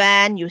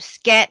event, you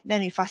scared,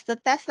 then you faster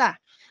test lah.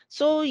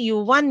 So you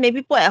want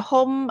maybe put at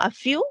home a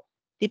few,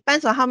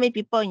 depends on how many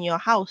people in your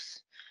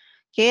house.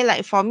 Okay,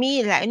 like for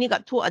me, like I only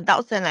got 2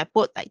 adults and I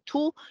put like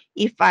two.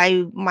 If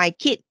my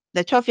kid,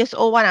 the 12 years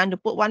old one, I want to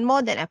put one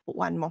more, then I put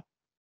one more.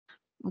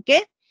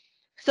 Okay.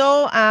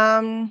 So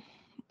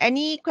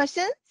any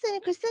questions?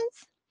 Any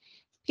questions?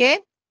 Okay.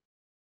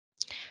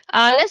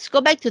 Let's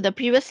go back to the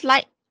previous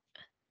slide.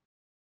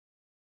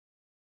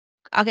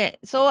 Okay,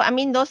 so I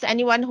mean, those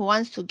anyone who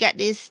wants to get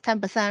this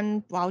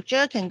 10%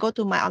 voucher can go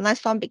to my online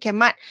store, Big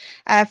Mart.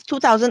 I have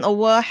 2,000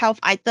 over health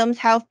items,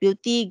 health,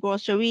 beauty,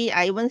 grocery.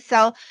 I even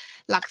sell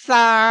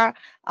laksa,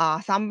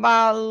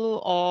 sambal,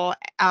 or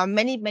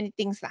many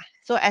things lah.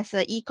 So as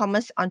an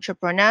e-commerce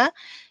entrepreneur,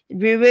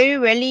 we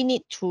really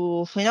need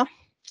to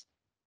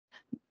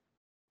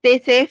stay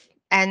safe,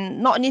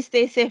 and not only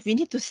stay safe, we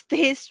need to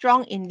stay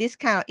strong in this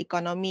kind of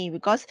economy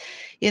because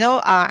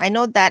I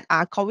know that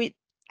COVID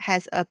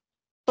has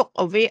took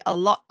away a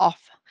lot of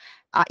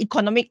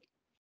economic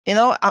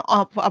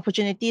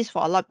opportunities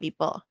for a lot of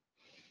people.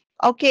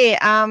 Okay,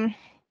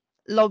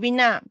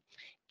 Lovina,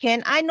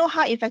 can I know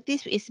how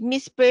effective is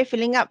mist spray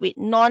filling up with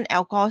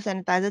non-alcohol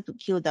sanitizer to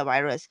kill the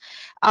virus?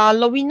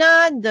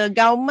 Lovina, the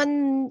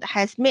government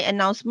has made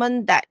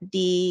announcement that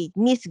the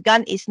mist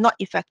gun is not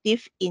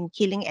effective in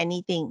killing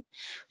anything.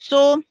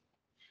 So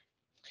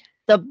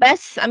the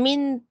best, I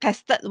mean,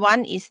 tested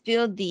one is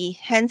still the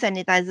hand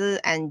sanitizer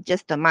and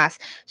just the mask.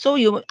 So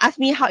you ask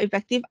me how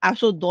effective, I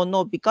also don't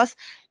know because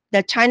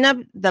the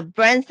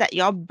brands that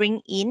y'all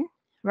bring in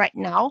right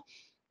now,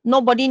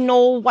 nobody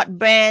know what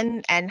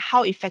brand and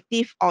how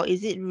effective or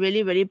is it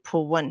really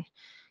proven.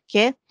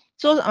 Okay.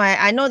 So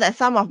I know that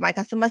some of my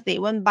customers, they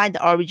won't buy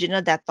the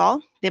original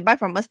Dettol. They buy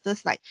from us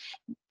just like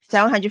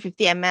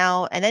 750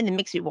 ml and then they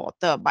mix with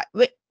water. But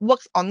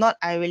works or not,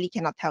 I really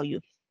cannot tell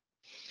you.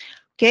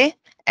 Okay.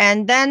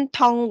 And then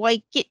Tong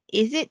Wai Kit,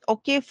 is it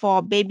okay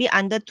for baby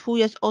under 2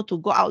 years old to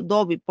go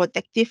outdoor with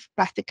protective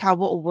plastic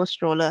cover over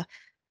stroller?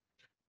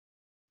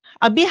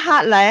 A bit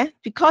hard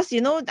because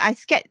I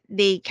scared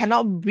they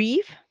cannot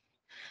breathe.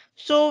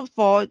 So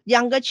for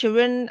younger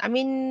children, I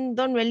mean,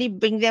 don't really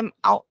bring them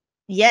out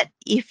yet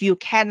if you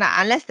can,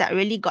 unless that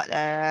really got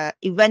a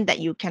event that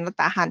you cannot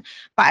tahan.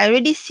 But I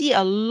already see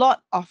a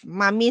lot of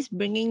mummies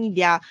bringing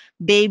their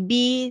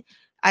baby.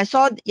 I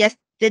saw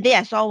yesterday,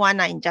 I saw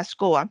one in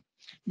Jasco.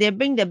 They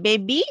bring the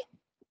baby,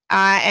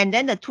 and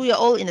then the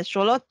 2-year-old in the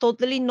stroller,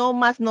 totally no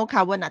mask, no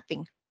cover,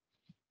 nothing.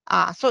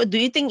 So do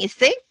you think it's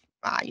safe?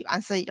 You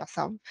answer it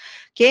yourself.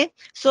 Okay.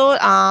 So,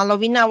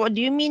 Lovina, what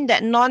do you mean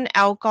that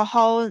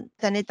non-alcohol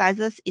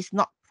sanitizers is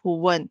not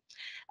proven?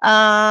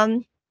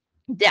 Um,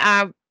 there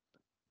are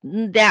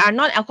there are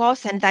non-alcohol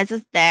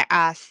sanitizers that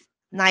are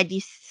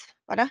 90,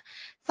 what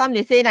some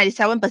they say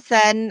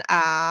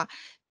 97%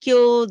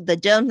 kill the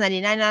germs,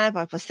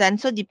 99.9%.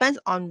 So depends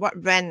on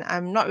what brand.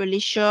 I'm not really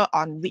sure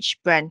on which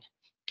brand.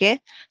 Okay.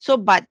 So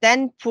but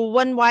then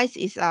proven wise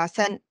is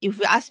if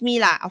you ask me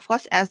lah, of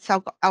course as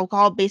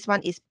alcohol based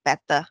one is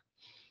better.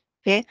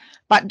 Okay.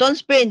 But don't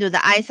spray into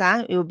the eyes,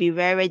 it will be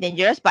very, very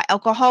dangerous. But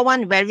alcohol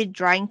one very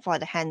drying for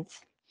the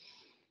hands.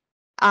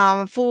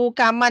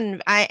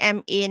 Fukaman, I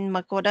am in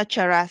Makoda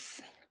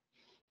Cheras.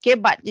 Okay,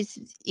 but this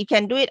you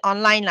can do it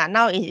online lah.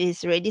 Now it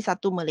is already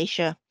satu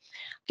Malaysia.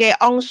 Okay,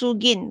 Ong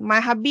Sugin. My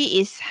hubby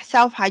is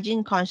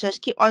self-hygiene conscious.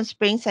 Keep on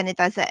spraying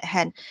sanitizer at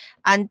hand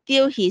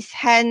until his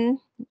hand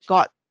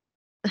got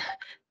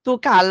two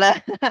color.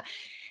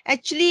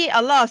 Actually,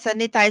 a lot of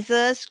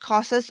sanitizers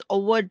causes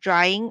over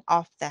drying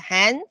of the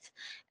hands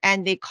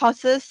and they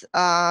causes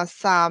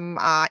some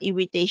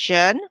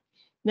irritation.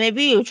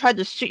 Maybe you try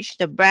to switch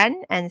the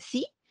brand and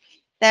see.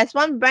 There's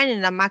one brand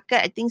in the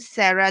market, I think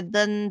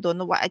Ceradan, don't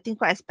know what, I think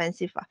quite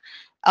expensive.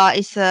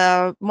 It's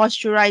a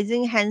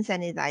moisturizing hand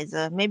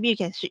sanitizer. Maybe you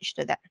can switch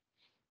to that.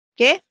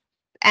 Okay.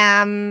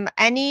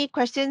 Any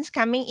questions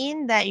coming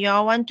in that you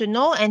all want to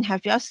know and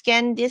have you all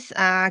scanned this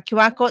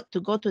QR code to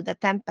go to the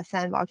 10%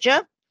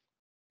 voucher?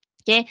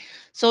 Okay,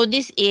 so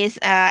this is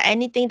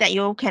anything that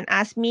you can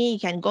ask me. You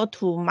can go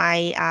to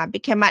my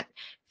Big Mat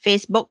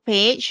Facebook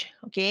page.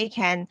 Okay,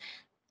 can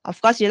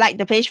of course you like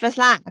the page first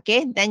lah.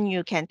 Okay, then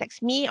you can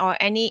text me or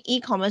any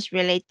e-commerce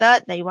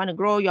related that you want to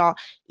grow your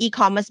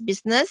e-commerce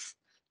business.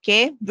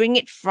 Okay, bring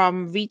it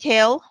from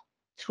retail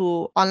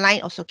to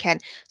online also can.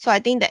 So I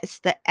think that's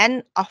the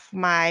end of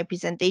my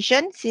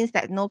presentation. Since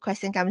that no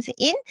question comes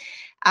in,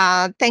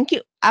 thank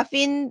you,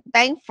 Affin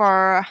Bank,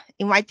 for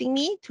inviting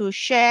me to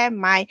share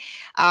my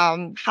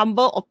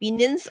humble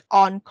opinions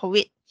on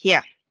COVID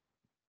here.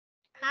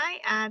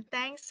 Hi,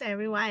 thanks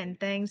everyone, and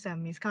thanks,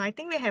 Miss Kong. I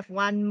think we have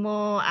one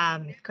more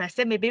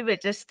question. Maybe we'll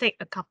just take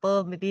a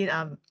couple, maybe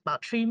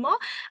about three more.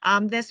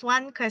 There's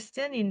one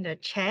question in the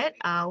chat.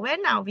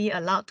 When are we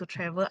allowed to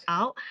travel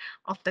out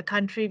of the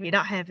country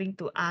without having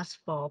to ask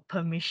for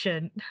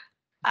permission?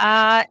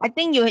 I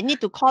think you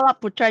need to call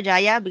up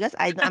Putrajaya because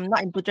I'm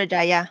not in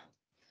Putrajaya.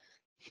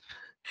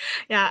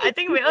 Yeah, I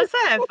think we also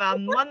have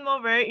one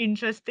more very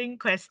interesting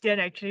question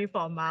actually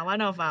from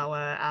one of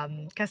our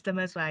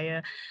customers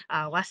via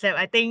WhatsApp.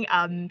 I think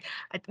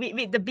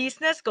with the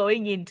business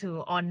going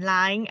into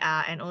online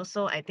and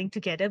also I think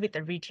together with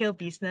the retail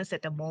business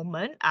at the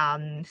moment,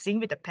 seeing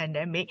with the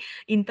pandemic,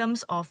 in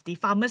terms of the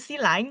pharmacy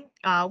line,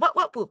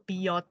 what would be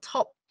your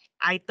top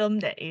item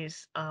that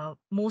is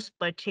most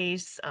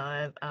purchased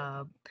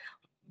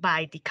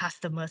by the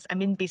customers? I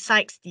mean,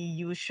 besides the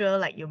usual,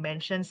 like you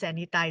mentioned,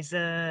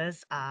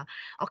 sanitizers,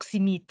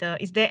 oximeter,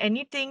 is there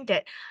anything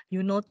that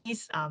you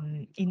notice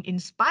in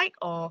spike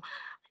or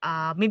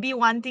maybe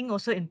one thing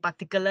also in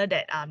particular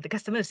that the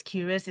customer is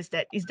curious is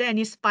that is there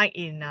any spike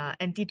in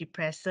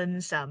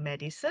antidepressants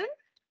medicine?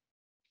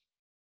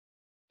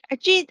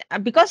 Actually,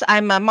 because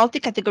I'm a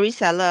multi-category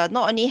seller,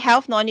 not only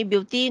health, not only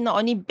beauty, not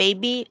only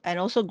baby, and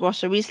also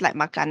groceries like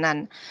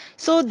makanan.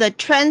 So the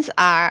trends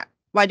are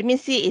vitamin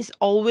C is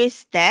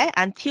always there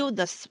until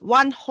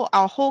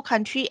our whole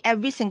country,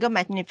 every single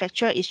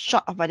manufacturer is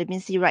short of vitamin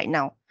C right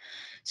now.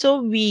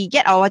 So we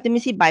get our vitamin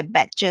C by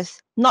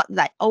batches, not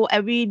like, oh,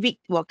 every week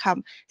will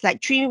come. It's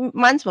like 3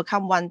 months will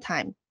come one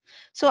time.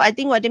 So I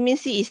think vitamin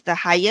C is the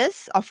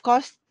highest. Of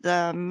course,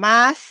 the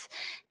mask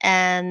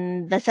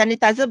and the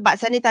sanitizer, but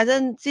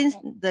sanitizer, since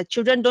the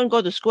children don't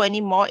go to school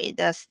anymore,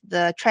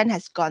 the trend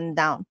has gone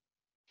down.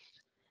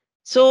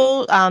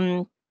 So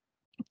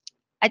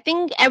I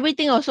think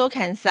everything also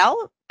can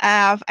sell.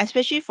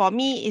 Especially for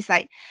me, it's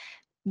like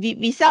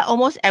we sell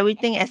almost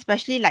everything,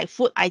 especially like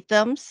food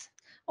items.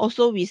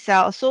 Also, we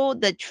sell. So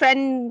the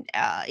trend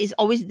is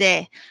always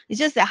there. It's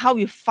just that how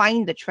you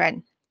find the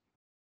trend.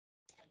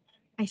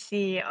 I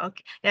see.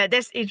 Okay. Yeah,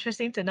 that's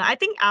interesting to know. I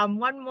think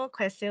one more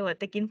question we're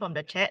taking from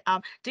the chat.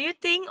 Do you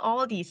think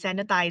all the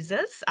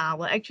sanitizers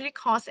will actually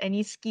cause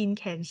any skin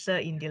cancer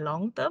in the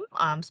long term?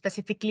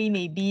 Specifically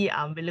maybe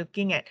we're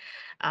looking at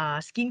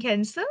skin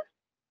cancer.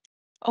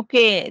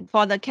 Okay,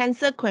 for the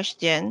cancer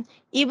question,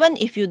 even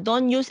if you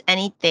don't use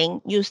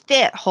anything, you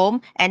stay at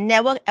home and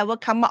never ever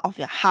come out of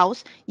your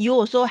house, you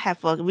also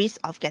have a risk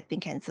of getting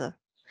cancer.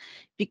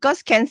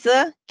 Because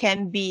cancer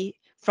can be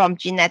from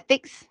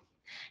genetics,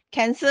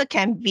 cancer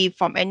can be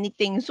from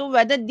anything. So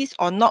whether this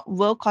or not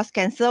will cause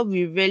cancer,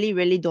 we really,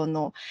 really don't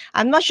know.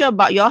 I'm not sure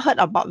about you all heard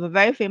about the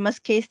very famous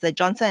case, the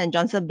Johnson and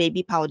Johnson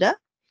baby powder.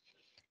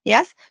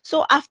 Yes.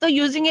 So after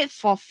using it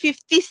for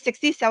 50,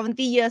 60,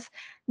 70 years,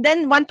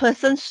 then one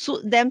person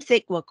sued them,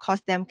 said will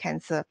cause them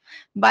cancer.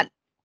 But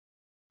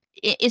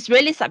it's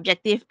really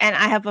subjective. And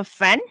I have a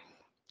friend.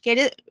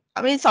 Okay,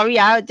 sorry,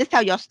 I'll just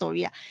tell your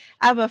story. I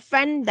have a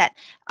friend that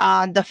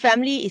the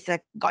family is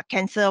got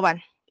cancer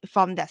one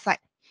from that side.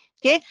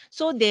 Okay,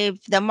 so the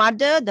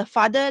mother, the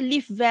father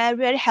live very,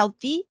 very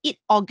healthy, eat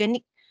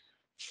organic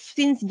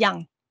since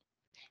young.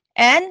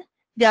 And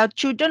their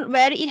children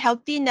very eat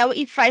healthy, never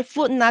eat fried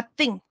food,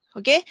 nothing.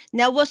 Okay,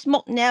 never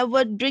smoke,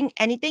 never drink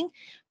anything.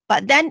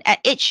 But then at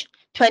age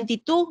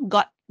 22,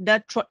 got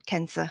the throat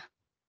cancer.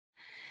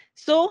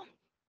 So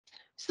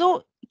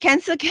so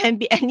cancer can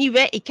be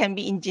anywhere, it can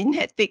be in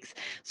genetics.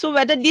 So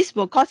whether this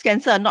will cause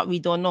cancer or not, we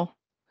don't know.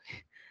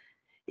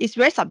 It's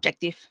very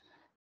subjective.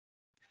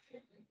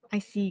 I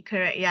see,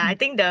 correct. Yeah, I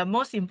think the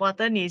most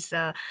important is,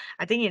 I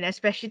think, in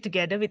especially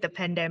together with the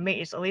pandemic,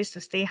 is always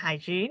to stay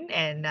hygiene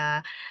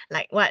and,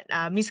 like what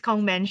Miss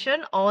Kong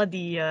mentioned, all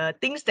the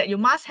things that you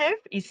must have,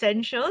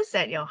 essentials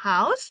at your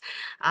house.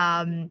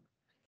 Um,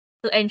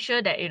 to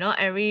ensure that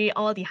every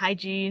all the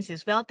hygienes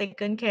is well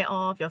taken care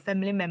of your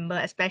family member,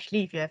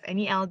 especially if you have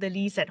any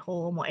elderlies at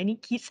home or any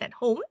kids at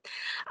home.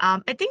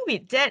 I think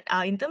with that,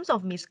 in terms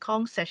of Miss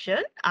Kong's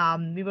session,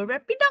 we will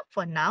wrap it up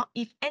for now.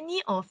 If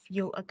any of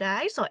you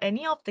guys or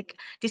any of the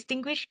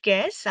distinguished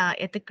guests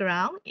at the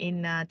ground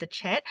in the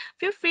chat,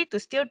 feel free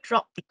to still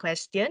drop the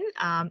question.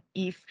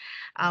 If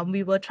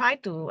we will try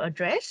to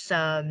address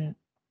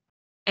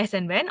as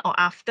and when or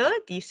after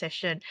the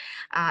session.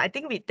 I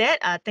think with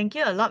that, thank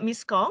you a lot,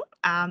 Miss Kong.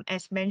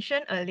 As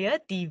mentioned earlier,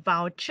 the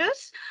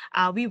vouchers,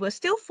 we will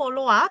still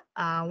follow up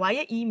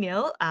via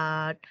email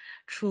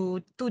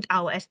through to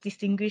our as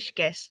distinguished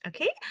guests.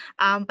 Okay.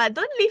 But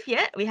don't leave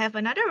yet. We have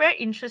another very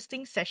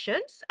interesting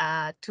sessions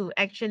to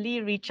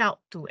actually reach out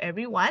to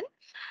everyone.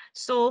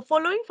 So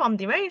following from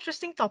the very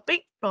interesting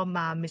topic from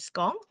Ms.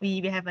 Gong,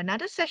 we have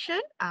another session.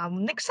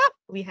 Next up,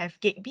 we have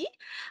Gateby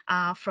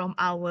from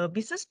our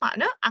business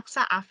partner,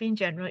 AXA Affin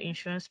General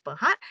Insurance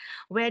Berhad,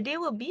 where they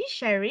will be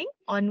sharing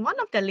on one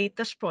of the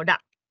latest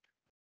product,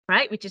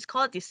 right, which is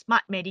called the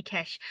Smart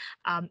Medicash.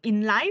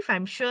 In life,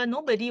 I'm sure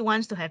nobody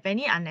wants to have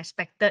any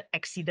unexpected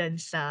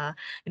accidents.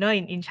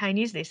 In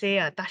Chinese, they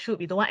say, touch wood,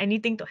 we don't want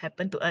anything to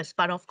happen to us.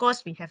 But of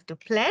course, we have to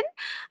plan,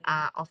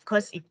 of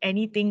course, if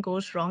anything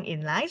goes wrong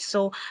in life.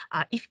 So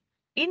if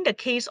in the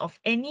case of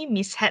any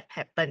mishap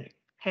happen,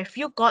 have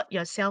you got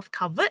yourself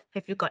covered?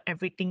 Have you got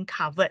everything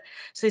covered?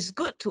 So it's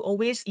good to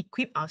always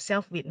equip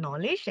ourselves with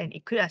knowledge and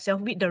equip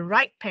ourselves with the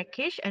right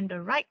package and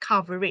the right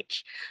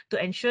coverage to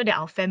ensure that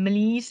our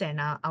families and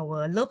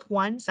our loved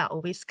ones are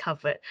always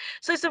covered.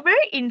 So it's a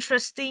very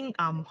interesting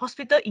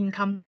hospital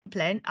income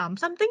plan,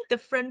 something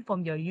different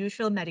from your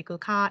usual medical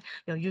card,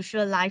 your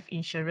usual life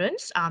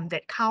insurance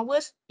that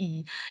covers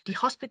the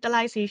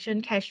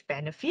hospitalization cash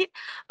benefit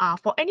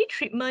for any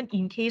treatment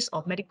in case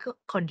of medical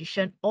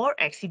condition or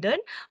accident,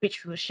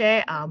 which we'll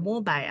share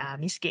more by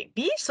Miss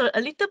Gateby. So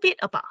a little bit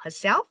about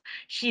herself.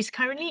 She is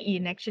currently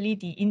in actually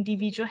the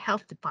individual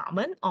health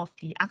department of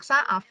the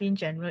AXA Affin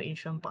General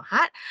Insurance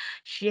Berhad.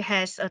 She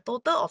has a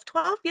total of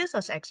 12 years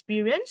of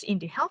experience in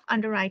the health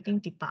underwriting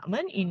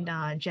department in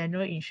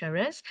general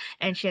insurance,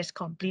 and she has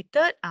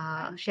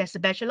a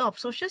Bachelor of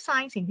Social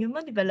Science in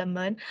Human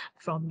Development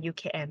from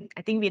UKM.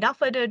 I think without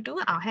further ado,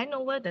 I'll hand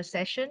over the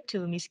session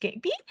to Miss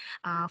Gateby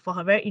for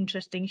her very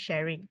interesting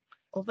sharing.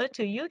 Over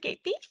to you,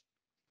 Gateby.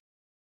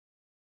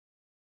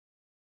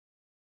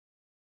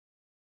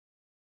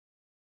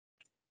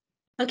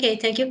 Okay,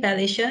 thank you,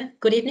 Felicia.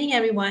 Good evening,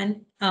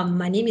 everyone.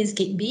 My name is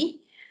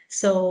Gateby.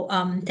 So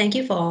thank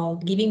you for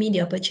giving me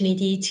the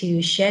opportunity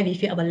to share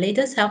with you our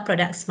latest health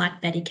product,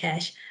 Smart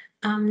Medicash.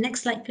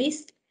 Next slide,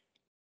 please.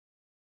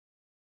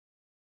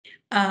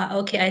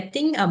 Okay, I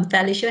think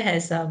Felicia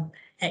has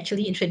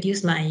actually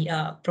introduced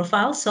my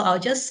profile, so I'll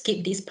just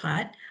skip this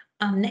part.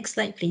 Next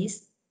slide,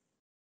 please.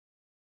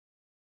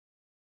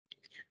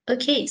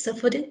 Okay, so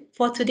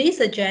for today's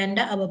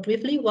agenda, I will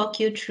briefly walk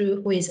you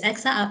through who is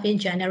AXA Affin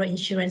General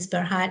Insurance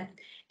Berhad,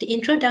 the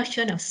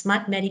introduction of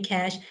Smart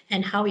Medicash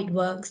and how it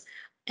works,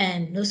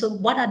 and also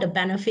what are the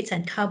benefits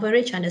and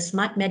coverage under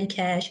Smart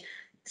Medicash,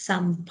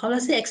 some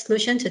policy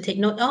exclusion to take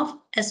note of,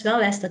 as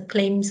well as the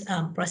claims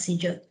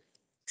procedure.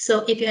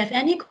 So if you have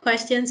any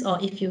questions or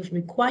if you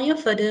require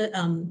further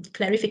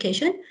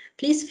clarification,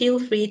 please feel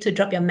free to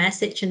drop your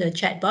message in the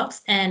chat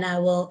box and I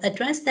will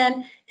address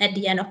them at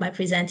the end of my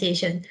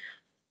presentation.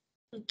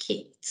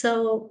 Okay,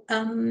 so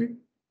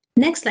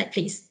next slide,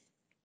 please.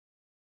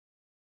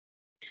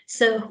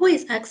 So who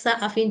is AXA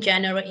Affin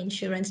General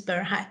Insurance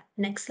Berhad?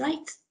 Next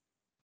slide.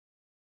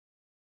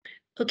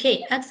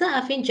 Okay,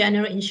 AXA Affin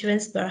General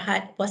Insurance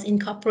Berhad was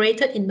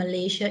incorporated in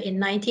Malaysia in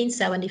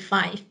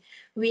 1975.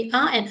 We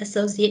are an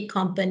associate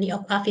company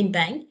of Affin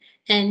Bank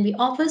and we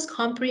offer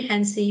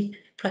comprehensive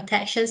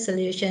protection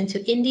solution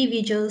to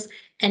individuals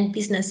and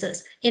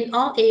businesses in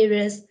all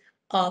areas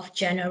of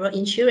general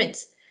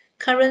insurance.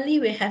 Currently,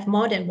 we have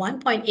more than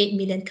 1.8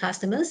 million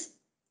customers,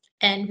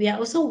 and we are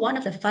also one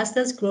of the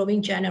fastest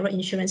growing general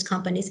insurance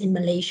companies in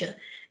Malaysia,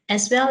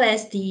 as well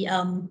as the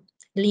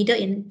leader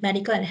in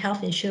medical and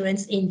health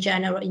insurance in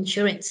general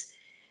insurance.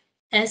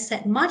 As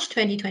at March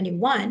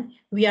 2021,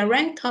 we are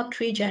ranked top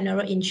 3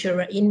 general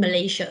insurer in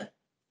Malaysia.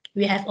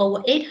 We have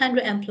over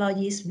 800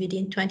 employees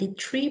within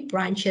 23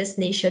 branches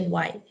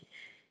nationwide.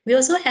 We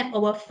also have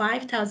over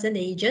 5,000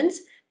 agents,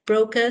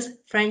 brokers,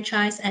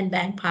 franchise, and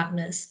bank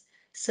partners.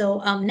 So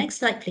next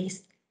slide,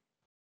 please.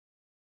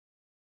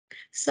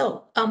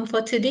 So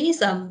for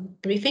today's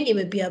briefing, it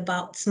will be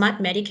about Smart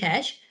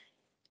Medicash.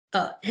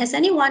 Has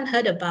anyone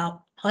heard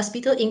about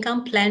hospital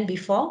income plan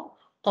before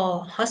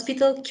or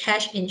hospital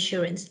cash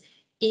insurance?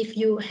 If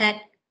you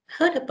had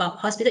heard about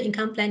hospital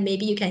income plan,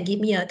 maybe you can give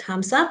me a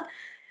thumbs up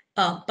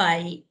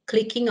by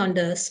clicking on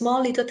the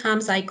small little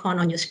thumbs icon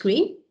on your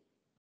screen.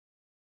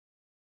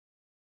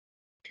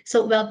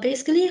 So, well,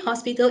 basically,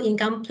 hospital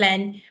income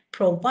plan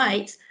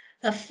provides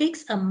a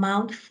fixed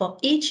amount for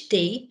each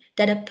day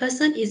that a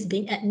person is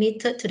being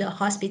admitted to the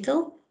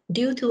hospital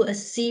due to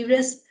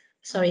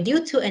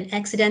due to an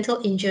accidental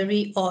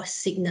injury or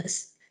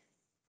sickness.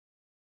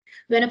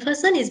 When a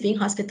person is being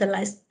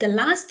hospitalized, the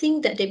last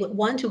thing that they would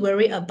want to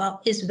worry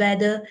about is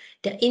whether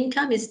their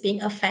income is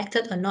being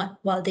affected or not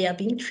while they are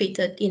being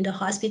treated in the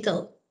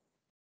hospital.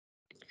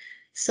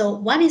 So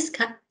what is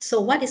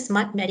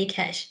Smart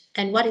Medicash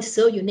and what is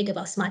so unique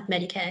about Smart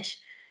Medicash?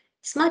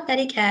 Smart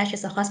Medicash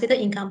is a hospital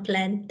income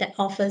plan that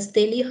offers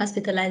daily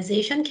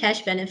hospitalization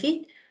cash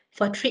benefit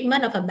for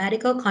treatment of a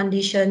medical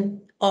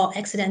condition or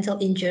accidental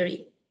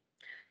injury.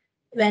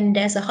 When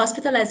there's a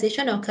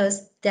hospitalization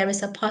occurs, there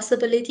is a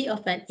possibility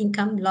of an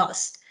income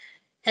loss,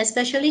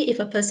 especially if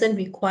a person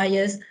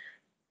requires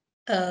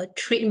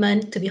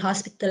treatment to be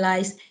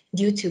hospitalized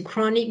due to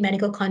chronic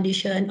medical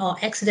condition or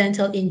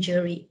accidental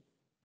injury.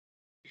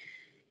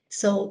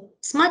 So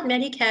Smart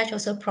Medicash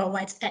also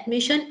provides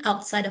admission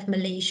outside of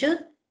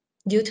Malaysia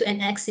due to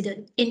an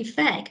accident. In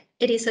fact,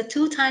 it is a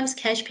 2 times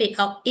cash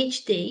payout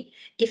each day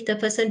if the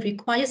person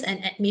requires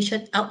an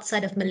admission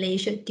outside of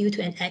Malaysia due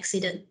to an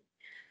accident.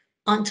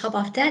 On top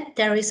of that,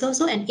 there is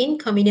also an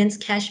inconvenience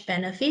cash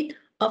benefit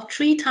of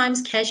 3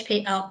 times cash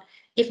payout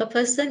if a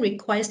person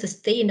requires to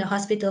stay in the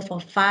hospital for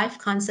 5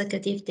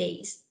 consecutive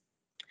days.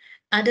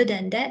 Other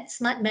than that,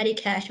 Smart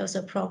Medicash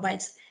also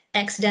provides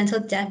accidental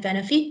death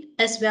benefit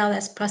as well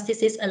as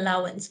prosthesis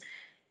allowance.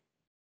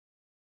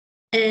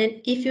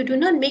 And if you do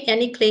not make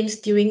any claims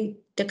during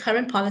the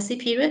current policy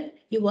period,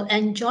 you will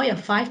enjoy a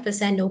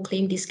 5% no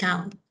claim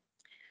discount.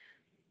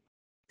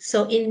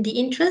 So in the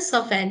interest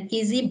of an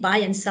easy buy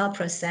and sell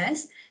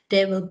process,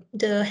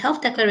 the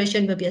health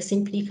declaration will be a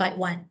simplified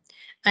one.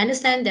 I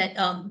understand that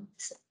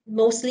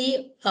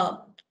mostly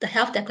the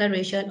health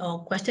declaration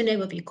or questionnaire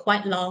will be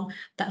quite long,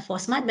 but for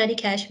Smart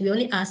Medicash, we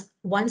only ask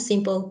one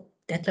simple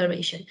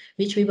declaration,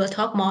 which we will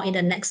talk more in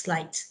the next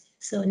slides.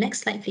 So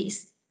next slide,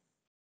 please.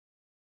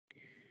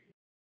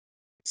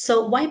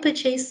 So why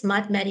purchase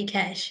Smart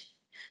Medicash?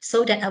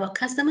 So that our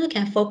customer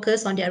can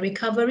focus on their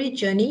recovery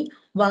journey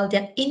while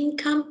their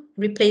income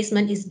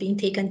replacement is being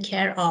taken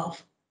care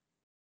of.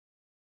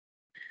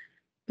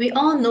 We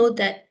all know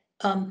that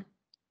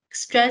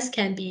stress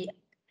can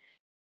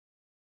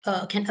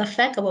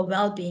affect our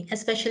well-being,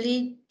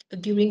 especially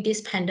during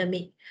this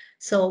pandemic.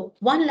 So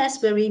one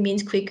less worry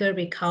means quicker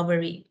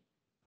recovery.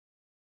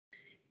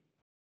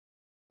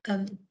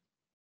 Okay.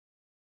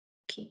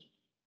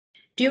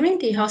 During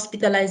the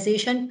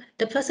hospitalization,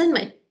 the person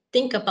might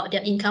think about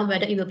their income,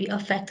 whether it will be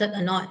affected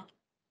or not.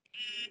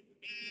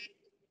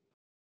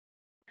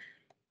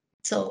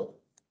 So,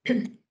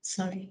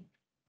 sorry.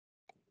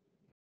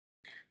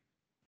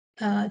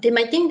 They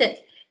might think that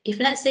if,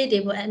 let's say,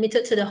 they were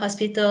admitted to the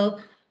hospital,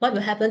 what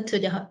will happen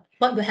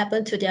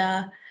to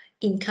their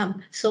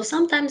income? So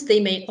sometimes they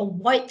may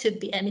avoid to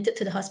be admitted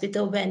to the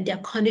hospital when their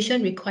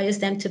condition requires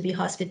them to be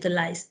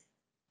hospitalized.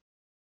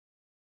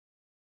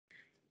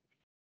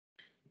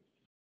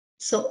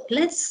 So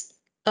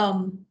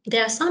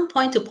there are some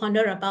points to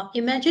ponder about.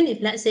 Imagine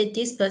if, let's say,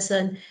 this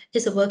person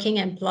is a working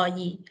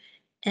employee,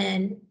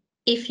 and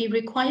if he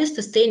requires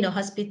to stay in the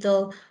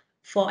hospital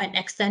for an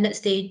extended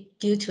stay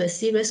due to a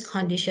serious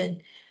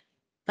condition.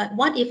 But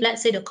what if,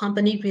 let's say, the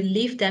company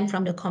relieved them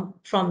from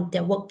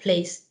their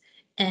workplace?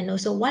 And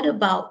also, what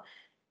about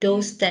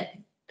those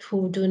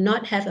who do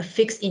not have a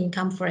fixed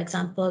income, for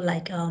example,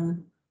 like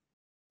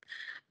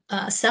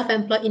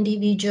self-employed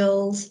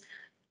individuals,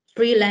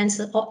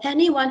 freelancer, or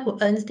anyone who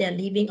earns their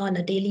living on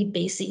a daily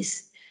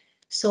basis?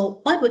 So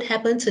what would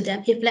happen to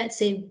them if, let's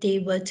say, they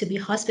were to be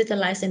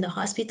hospitalized in the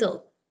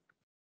hospital?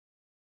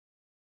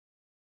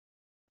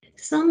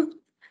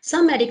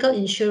 Some medical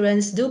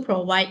insurance do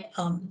provide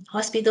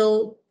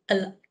hospital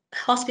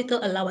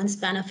allowance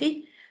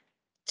benefit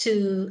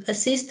to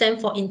assist them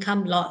for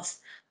income loss.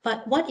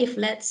 But what if,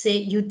 let's say,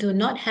 you do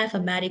not have a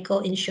medical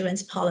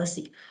insurance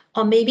policy?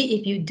 Or maybe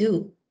if you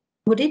do,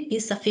 would it be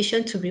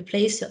sufficient to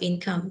replace your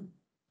income?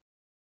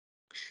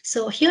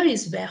 So here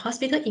is where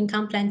hospital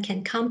income plan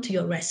can come to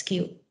your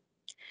rescue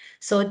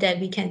so that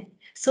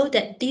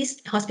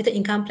this hospital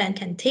income plan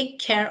can take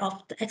care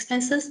of the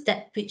expenses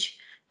which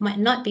might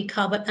not be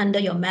covered under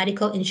your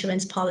medical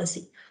insurance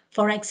policy.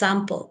 For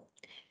example,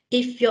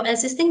 if your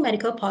existing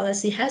medical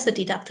policy has a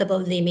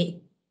deductible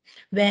limit,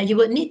 where you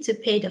would need to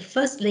pay the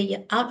first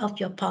layer out of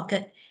your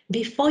pocket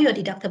before your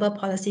deductible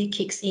policy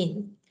kicks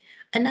in.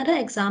 Another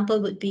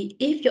example would be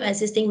if your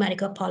existing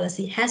medical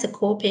policy has a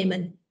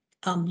co-payment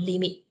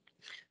limit,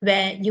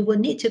 where you will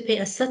need to pay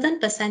a certain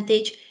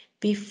percentage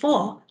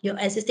before your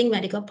existing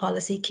medical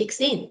policy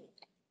kicks in.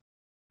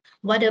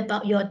 What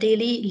about your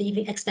daily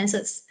living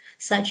expenses,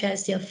 such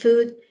as your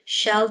food,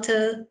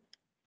 shelter,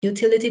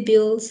 utility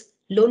bills,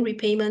 loan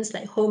repayments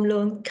like home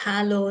loan,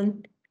 car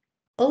loan?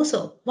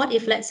 Also, what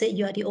if, let's say,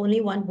 you are the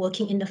only one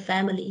working in the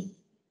family?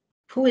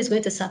 Who is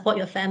going to support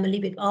your family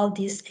with all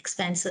these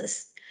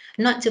expenses?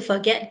 Not to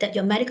forget that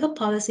your medical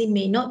policy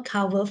may not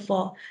cover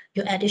for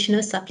your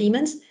additional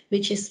supplements,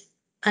 which is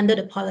under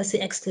the policy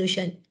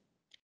exclusion.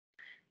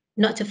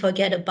 Not to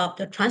forget about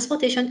your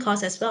transportation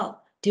costs as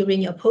well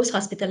during your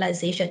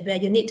post-hospitalization, where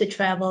you need to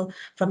travel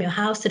from your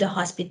house to the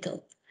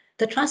hospital.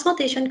 The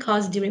transportation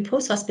costs during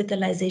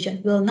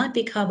post-hospitalization will not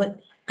be covered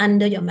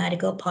under your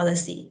medical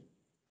policy.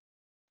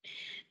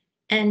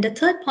 And the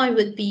third point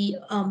would be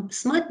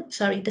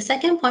the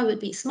second point would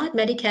be Smart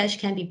Medicash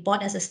can be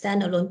bought as a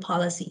standalone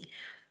policy,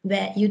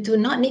 where you do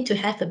not need to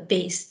have a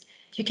base.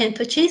 You can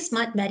purchase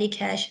Smart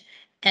Medicash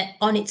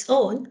on its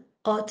own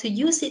or to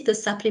use it to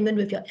supplement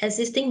with your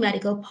existing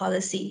medical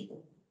policy.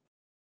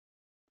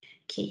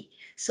 Okay,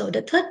 so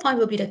the third point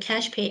will be the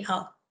cash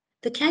payout.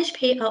 The cash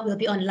payout will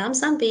be on lump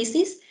sum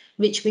basis,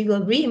 which we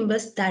will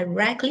reimburse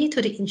directly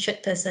to the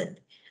insured person.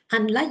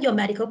 Unlike your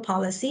medical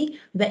policy,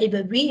 where it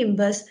will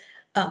reimburse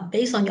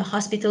based on your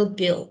hospital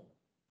bill.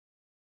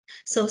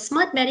 So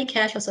Smart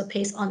Medicash also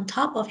pays on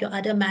top of your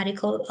other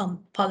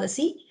medical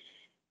policy,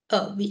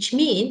 which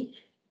means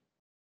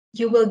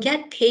you will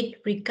get paid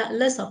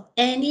regardless of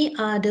any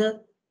other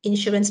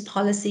insurance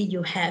policy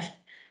you have,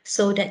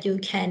 so that you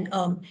can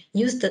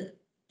use the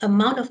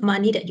amount of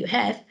money that you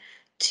have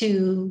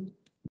to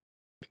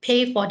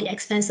pay for the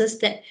expenses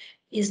that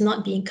is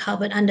not being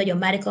covered under your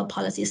medical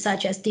policy,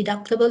 such as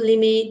deductible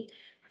limit,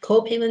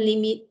 co-payment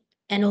limit,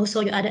 and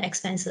also your other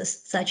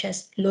expenses, such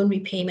as loan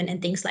repayment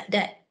and things like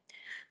that.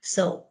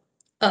 So,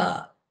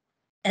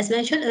 as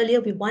mentioned earlier,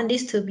 we want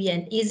this to be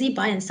an easy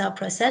buy and sell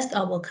process to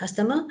our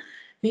customer.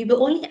 We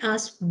will only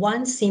ask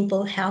one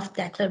simple health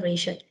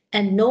declaration,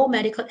 and no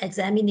medical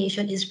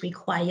examination is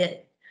required.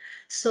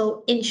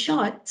 So in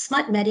short,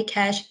 Smart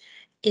Medicash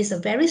is a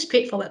very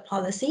straightforward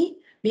policy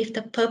with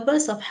the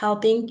purpose of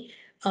helping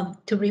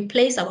to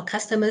replace our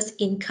customers'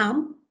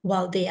 income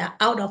while they are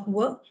out of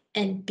work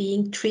and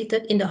being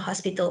treated in the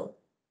hospital.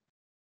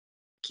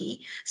 Okay,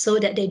 so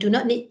that they do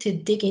not need to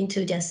dig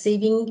into their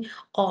saving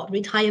or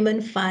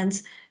retirement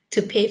funds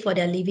to pay for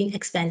their living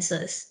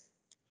expenses.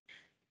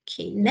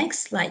 Okay,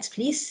 next slide,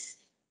 please.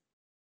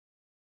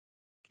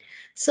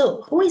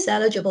 So who is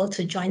eligible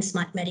to join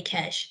Smart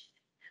Medicash?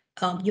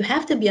 You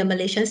have to be a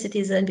Malaysian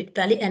citizen with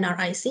valid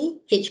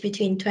NRIC, age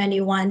between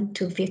 21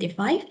 to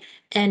 55,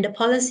 and the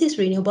policy is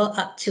renewable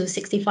up to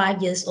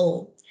 65 years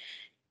old.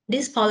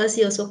 This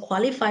policy also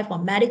qualifies for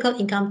medical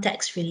income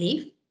tax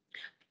relief.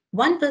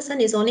 One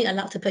person is only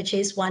allowed to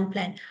purchase one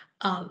plan,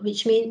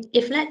 which means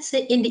if, let's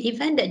say, in the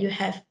event that you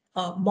have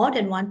more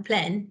than one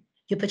plan,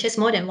 you purchase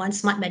more than one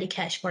Smart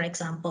Medicash, for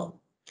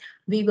example,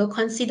 we will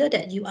consider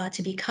that you are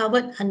to be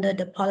covered under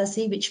the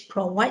policy which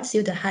provides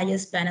you the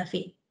highest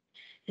benefit.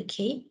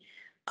 Okay,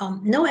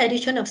 no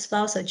addition of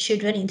spouse or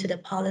children into the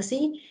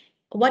policy.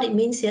 What it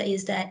means here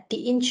is that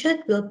the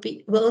insured will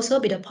also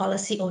be the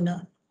policy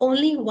owner.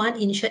 Only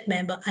one insured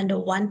member under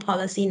one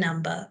policy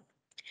number.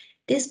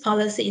 This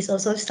policy is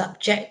also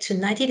subject to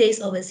 90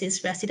 days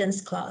overseas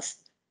residence clause.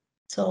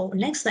 So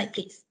next slide,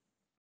 please.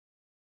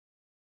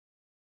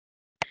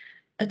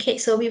 Okay,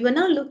 so we will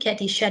now look at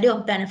the schedule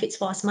of benefits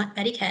for Smart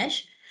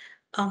Medicash.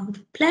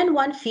 Plan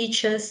 1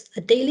 features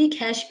a daily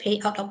cash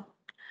payout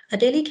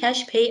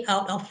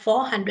of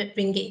 400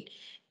 ringgit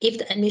if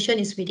the admission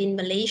is within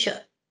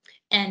Malaysia,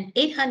 and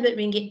 800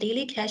 ringgit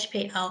daily cash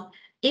payout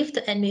if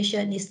the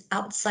admission is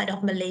outside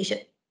of Malaysia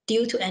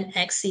due to an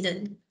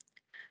accident.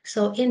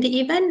 So in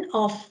the event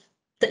of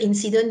the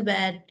incident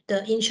where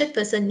the insured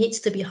person needs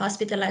to be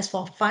hospitalized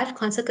for 5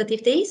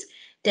 consecutive days,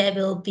 there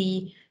will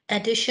be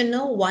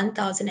additional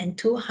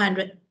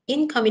 1,200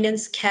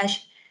 inconvenience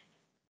cash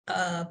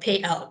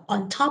payout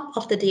on top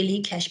of the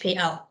daily cash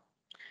payout.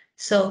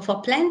 So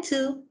for Plan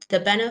 2, the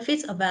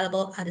benefits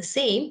available are the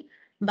same,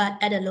 but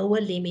at a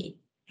lower limit.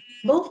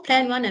 Both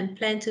Plan 1 and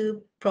Plan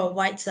 2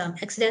 provide some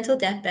accidental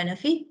death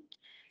benefit,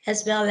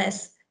 as well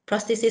as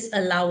prosthesis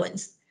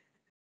allowance.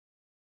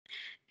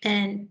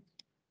 And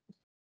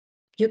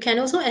you can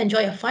also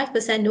enjoy a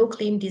 5% no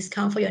claim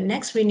discount for your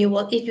next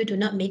renewal if you do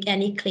not make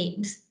any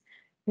claims.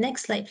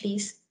 Next slide,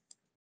 please.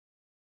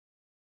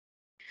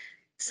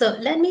 So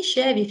let me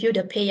share with you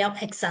the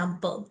payout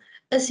example.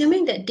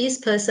 Assuming that this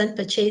person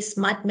purchased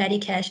Smart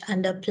Medicash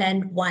under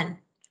Plan 1,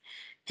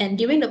 and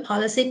during the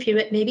policy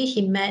period, maybe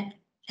he met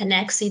an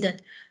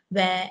accident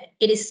where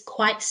it is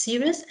quite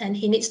serious and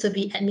he needs to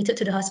be admitted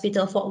to the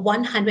hospital for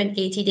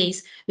 180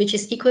 days, which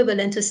is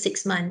equivalent to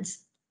 6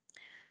 months.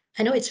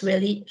 I know it's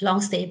really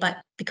long stay,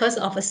 but because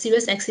of a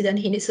serious accident,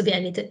 he needs to be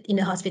admitted in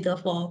the hospital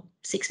for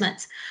 6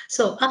 months.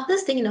 So after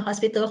staying in the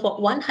hospital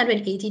for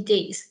 180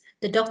 days,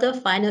 the doctor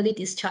finally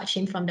discharged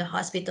him from the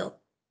hospital.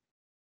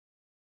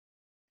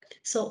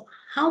 So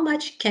how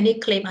much can he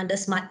claim under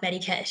Smart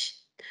Medicash?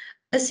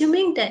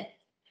 Assuming that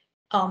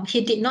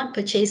he did not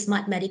purchase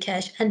Smart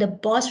Medicash and the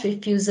boss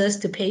refuses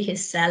to pay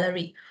his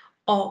salary,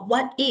 Or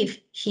what if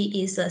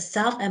he is a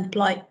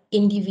self-employed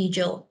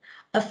individual,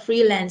 a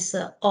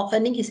freelancer, or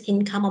earning his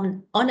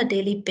income on a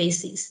daily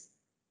basis?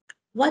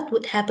 What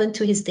would happen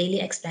to his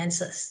daily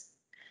expenses?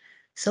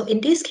 So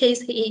in this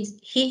case,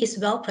 he is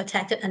well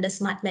protected under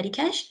Smart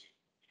Medicash.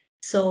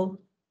 So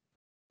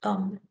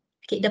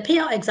okay, the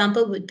payout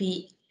example would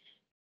be,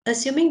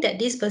 assuming that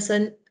this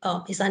person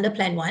is under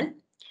Plan 1,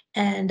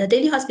 and the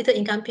daily hospital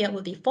income payout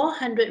would be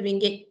 400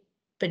 ringgit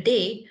per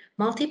day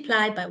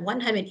multiplied by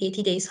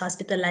 180 days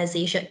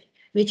hospitalization,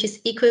 which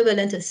is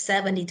equivalent to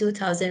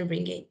 72,000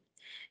 ringgit.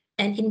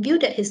 And in view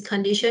that his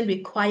condition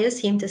requires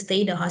him to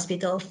stay in the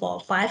hospital for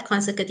 5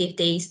 consecutive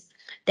days,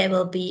 there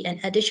will be an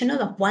additional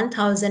of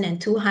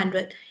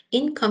 1,200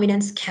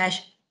 inconvenience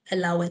cash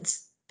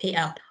allowance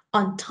payout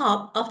on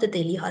top of the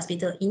daily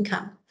hospital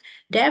income.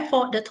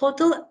 Therefore, the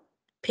total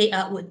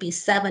payout would be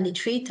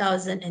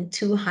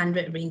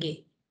 73,200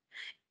 ringgit.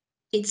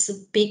 It's a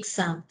big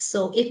sum.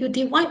 So if you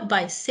divide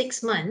by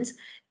 6 months,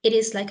 it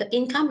is like an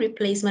income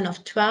replacement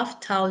of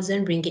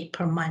 12,000 ringgit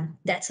per month.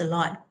 That's a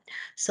lot.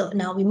 So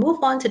now we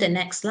move on to the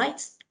next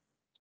slides.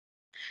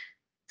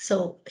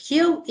 So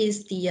here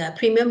is the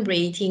premium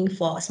rating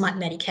for Smart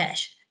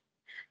Medicash.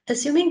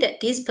 Assuming that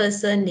this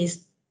person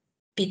is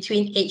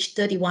between age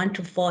 31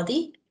 to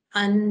 40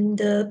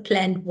 under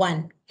Plan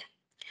 1,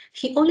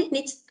 he only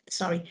needs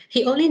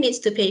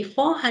to pay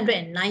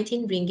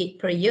 419 ringgit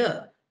per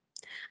year.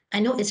 I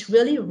know it's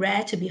really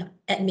rare to be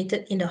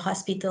admitted in the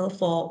hospital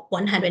for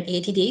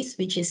 180 days,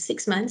 which is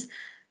 6 months.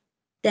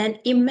 Then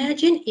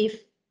imagine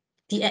if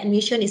the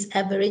admission is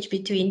average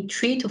between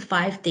 3 to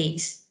 5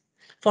 days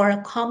for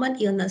a common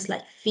illness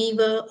like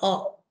fever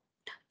or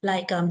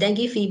like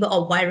dengue fever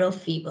or viral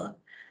fever.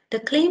 The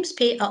claims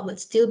payout would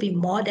still be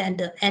more than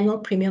the annual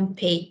premium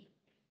paid.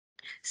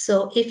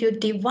 So if you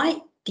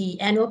divide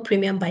the annual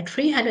premium by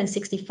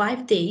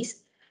 365 days,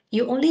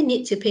 you only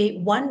need to pay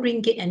 1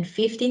 ringgit and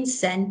 15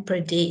 cent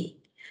per day.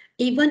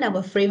 Even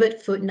our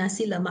favorite food,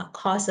 nasi lemak,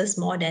 costs us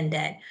more than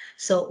that.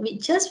 So with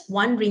just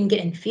 1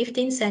 ringgit and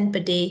 15 cent per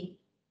day,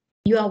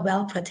 you are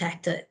well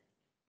protected.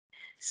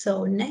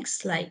 So next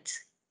slide.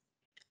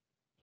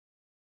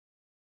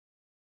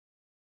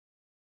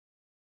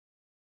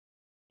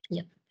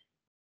 Yep.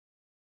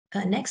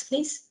 Next,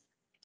 please.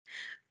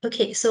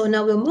 Okay, so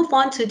now we'll move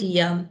on to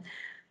the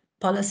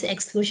policy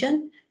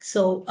exclusion.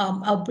 So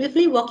I'll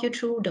briefly walk you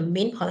through the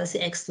main policy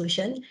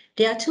exclusion.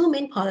 There are 2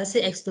 main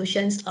policy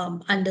exclusions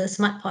under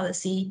Smart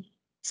Medicash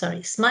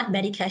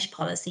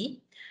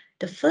policy.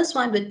 The first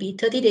one would be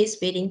 30 days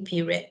waiting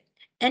period.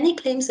 Any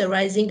claims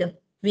arising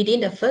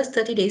within the first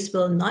 30 days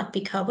will not be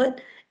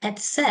covered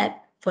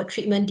except for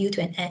treatment due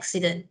to an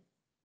accident.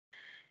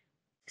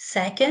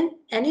 Second,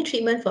 any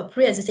treatment for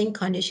pre-existing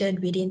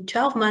condition within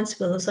 12 months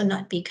will also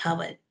not be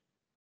covered.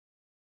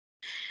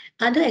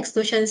 Other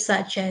exclusions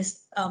such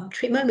as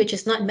treatment which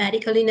is not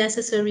medically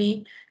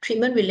necessary,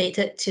 treatment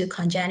related to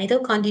congenital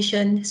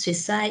condition,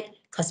 suicide,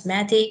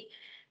 cosmetic,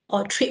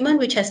 or treatment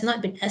which has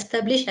not been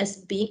established as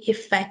being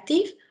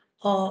effective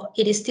or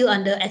it is still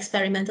under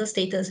experimental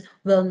status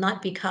will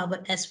not be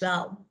covered as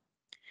well.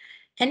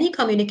 Any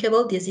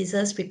communicable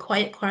diseases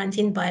required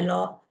quarantine by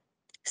law,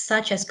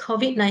 such as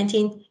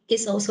COVID-19,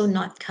 is also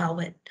not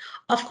covered.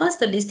 Of course,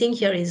 the listing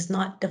here is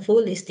not the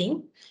full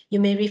listing.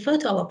 You may refer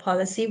to our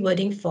policy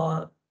wording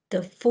for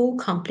the full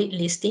complete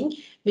listing,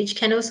 which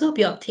can also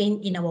be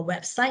obtained in our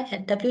website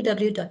at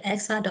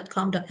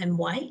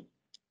www.exa.com.my.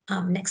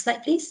 Next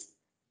slide, please.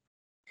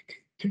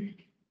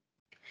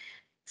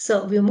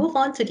 So we'll move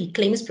on to the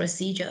claims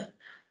procedure.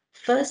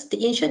 First,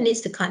 the insured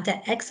needs to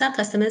contact EXA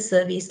customer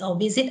service or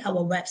visit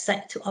our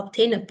website to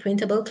obtain a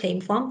printable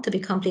claim form to be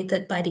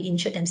completed by the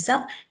insured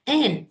themselves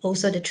and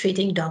also the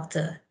treating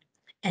doctor.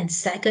 And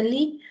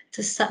secondly,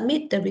 to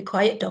submit the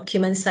required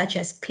documents such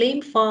as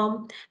claim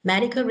form,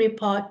 medical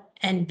report,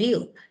 and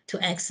bill to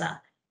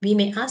EXA. We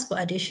may ask for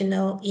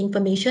additional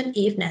information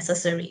if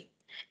necessary.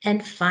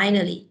 And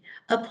finally,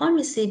 upon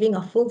receiving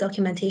of full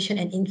documentation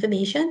and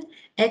information,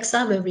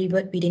 EXA will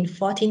revert within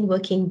 14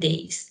 working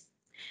days.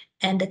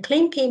 And the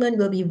claim payment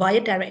will be via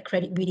direct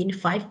credit within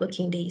 5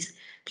 working days.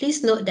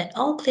 Please note that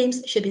all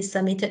claims should be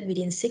submitted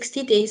within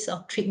 60 days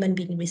of treatment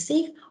being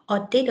received or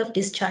date of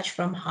discharge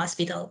from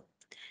hospital.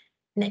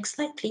 Next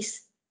slide,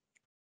 please.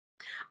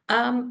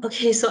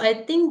 Okay, so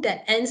I think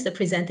that ends the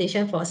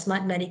presentation for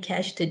Smart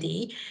Medicash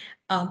today.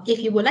 If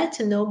you would like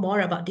to know more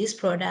about this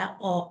product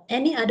or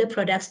any other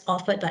products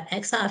offered by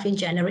Affin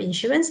General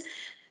Insurance,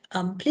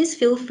 please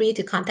feel free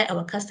to contact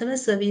our customer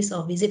service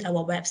or visit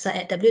our website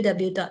at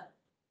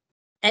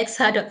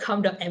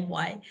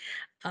www.exa.com.my.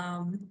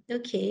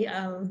 Okay,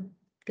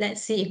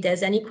 let's see if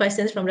there's any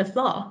questions from the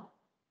floor.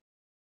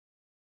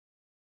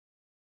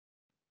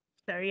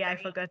 Sorry, I've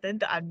forgotten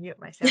to unmute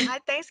myself. Hi,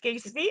 thanks,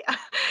 Casey.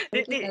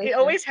 Thank you, It Felicia.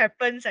 always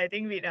happens, I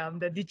think, with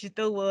the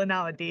digital world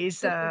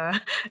nowadays.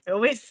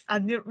 Always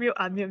unmute, mute,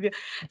 unmute, mute.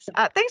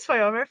 Thanks for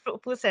your very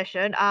fruitful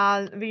session.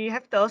 We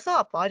have to also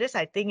apologize.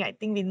 I think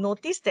we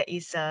noticed there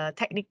is a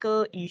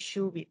technical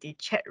issue with the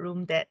chat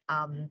room that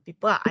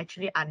people are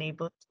actually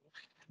unable to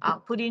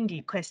put in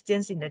the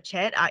questions in the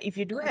chat. If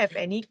you do have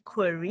any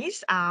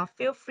queries,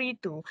 feel free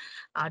to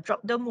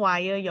drop them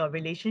via your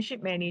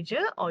relationship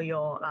manager or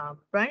your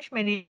branch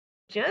managers,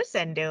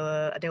 and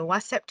they'll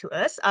WhatsApp to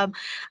us. I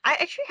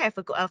actually have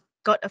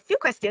got a few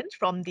questions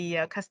from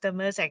the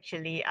customers.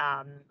 Actually,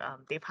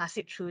 they pass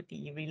it through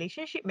the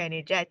relationship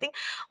manager. I think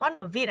one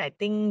of it, I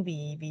think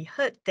we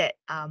heard that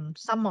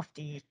some of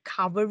the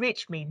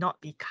coverage may not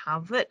be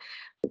covered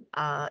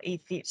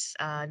if it's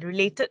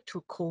related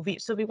to COVID.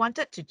 So we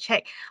wanted to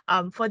check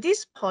for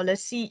this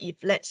policy, if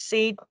let's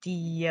say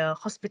the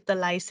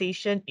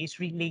hospitalization is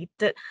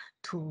related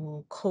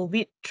to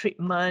COVID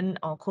treatment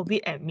or COVID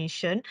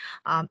admission,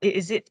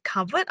 is it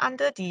covered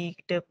under the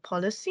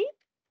policy?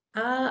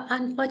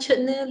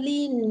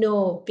 Unfortunately,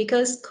 no,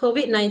 because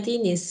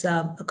COVID-19 is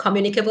a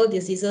communicable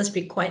diseases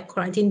required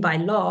quarantine by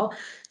law.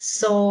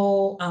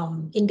 So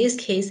in this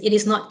case, it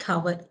is not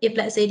covered. If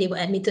let's say they were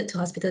admitted to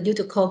hospital due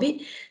to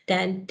COVID,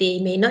 then they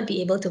may not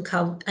be able to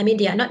cover. I mean,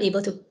 they are not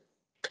able to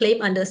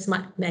claim under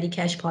Smart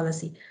Medicash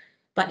policy.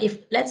 But if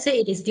let's say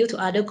it is due to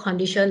other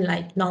condition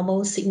like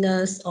normal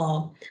sickness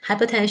or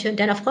hypertension,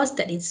 then of course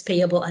that is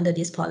payable under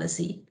this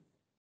policy.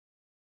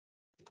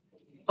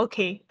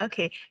 Okay.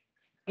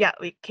 Yeah,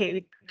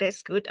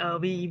 that's good.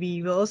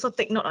 We will also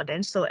take note of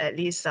them. So at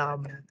least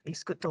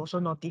it's good to also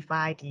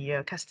notify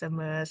the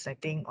customers, I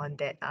think, on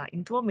that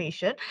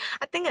information.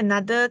 I think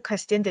another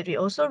question that we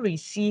also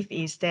receive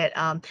is that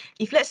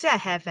if let's say I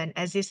have an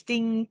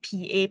existing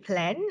PA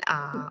plan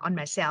on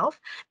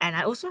myself, and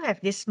I also have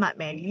this Smart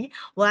Medi,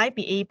 will I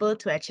be able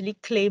to actually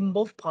claim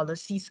both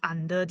policies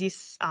under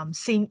this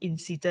same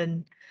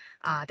incident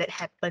that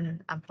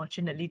happened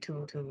unfortunately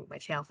to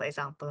myself, for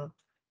example?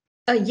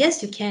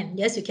 Yes, you can.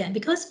 Yes, you can.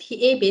 Because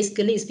PA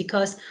basically is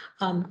because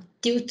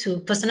due to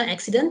personal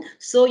accident,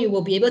 so you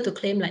will be able to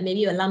claim like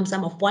maybe a lump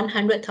sum of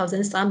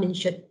 100,000 sum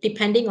insured,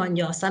 depending on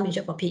your sum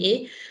insured for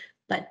PA.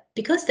 But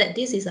because that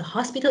this is a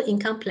hospital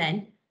income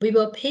plan, we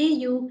will pay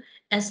you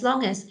as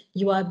long as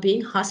you are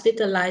being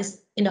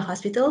hospitalized in the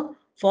hospital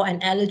for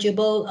an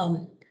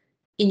eligible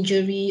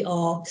injury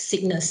or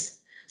sickness.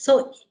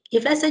 So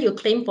if let's say you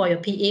claim for your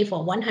PA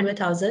for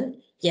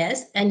 100,000,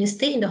 yes, and you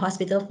stay in the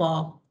hospital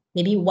for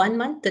maybe 1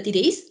 month, 30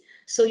 days.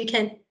 So you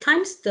can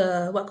times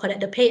the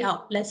the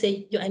payout. Let's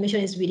say your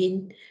admission is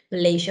within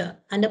Malaysia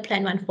under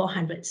plan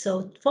 400.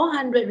 So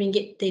 400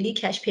 ringgit daily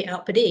cash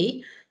payout per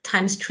day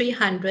times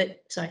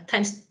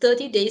times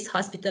 30 days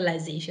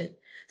hospitalization.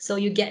 So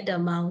you get the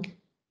amount.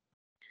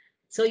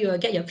 So you will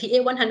get your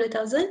PA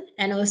 100,000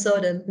 and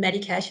also the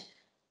Medicash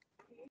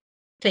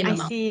claim I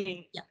amount.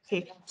 see. Yeah.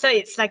 Okay. So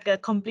it's like a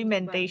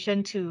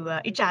complementation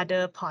to each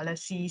other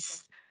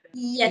policies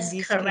in Yes,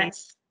 this correct.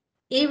 case.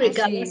 I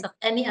Irregardless see. of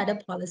any other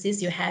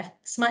policies you have,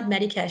 Smart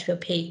Medicash will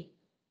pay.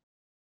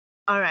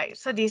 All right.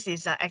 So this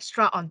is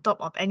extra on top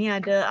of any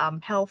other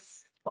health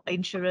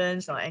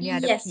insurance or any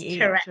other Yes, PA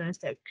correct. insurance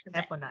that we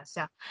have Correct. on us.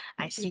 Yeah,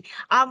 I see.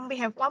 We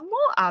have one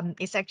more.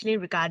 It's actually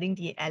regarding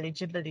the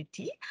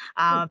eligibility.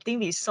 I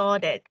think we saw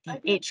that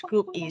the age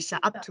group is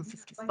up to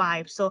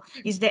 55. So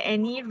is there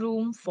any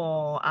room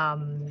for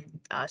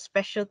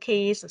special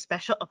case or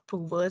special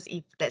approvals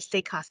if let's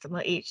say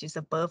customer age is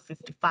above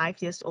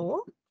 55 years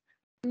old?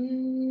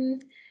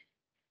 Mm,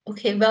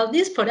 okay, well,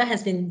 this product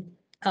has been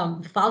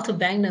filed to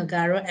Bank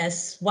Negara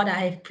as what I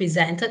have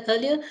presented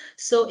earlier.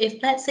 So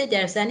if let's say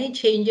there's any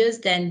changes,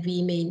 then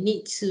we may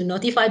need to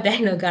notify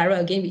Bank Negara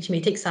again, which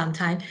may take some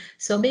time.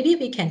 So maybe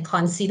we can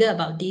consider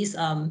about this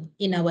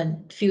in our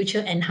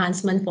future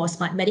enhancement for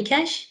Smart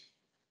Medicash.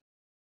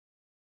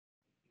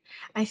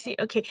 I see.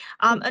 Okay.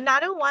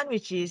 Another one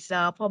which is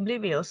probably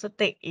we also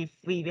take if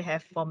we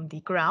have from the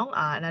ground.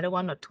 Another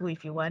one or two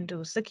if you want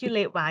to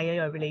circulate via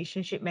your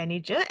relationship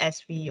manager,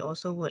 as we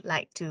also would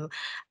like to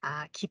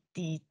keep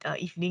the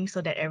evening so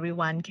that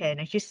everyone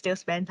can actually still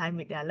spend time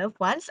with their loved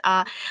ones.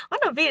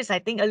 One of it is I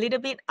think a little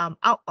bit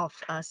out of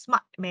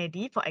Smart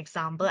Medi. For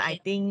example, I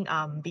think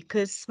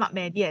because Smart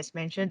Medi as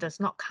mentioned does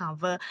not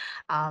cover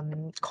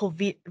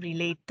COVID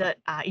related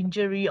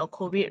injury or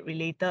COVID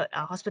related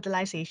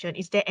hospitalization.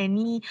 Is there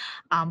any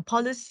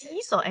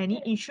policies or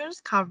any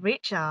insurance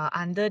coverage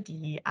under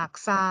the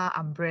AXA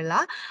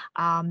umbrella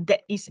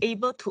that is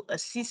able to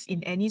assist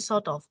in any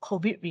sort of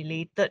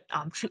COVID-related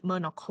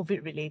treatment or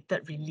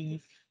COVID-related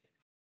relief?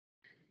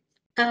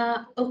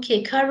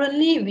 Okay,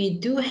 currently we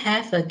do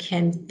have a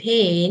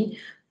campaign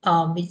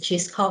which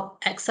is called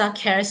AXA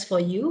Cares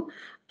for You,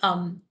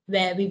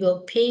 where we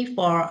will pay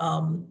for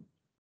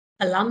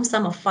a lump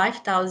sum of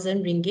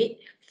 5,000 ringgit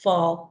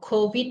for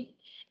COVID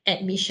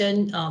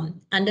admission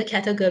under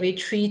category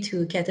 3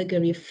 to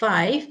category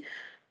 5.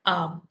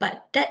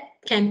 But that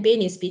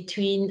campaign is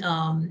between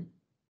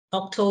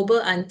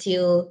October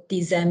until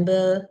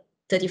December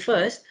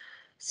 31st.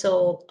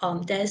 So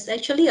there's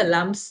actually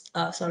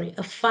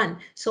a fund.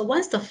 So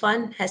once the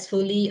fund has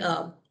fully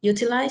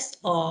utilized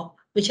or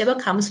whichever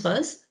comes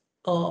first,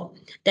 or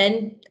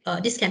then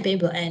this campaign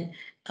will end.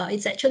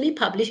 It's actually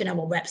published on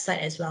our website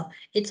as well.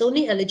 It's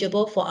only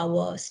eligible for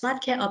our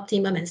Smart Care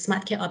Optimum and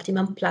Smart Care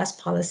Optimum Plus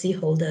policy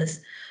holders.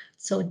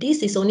 So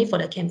this is only for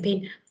the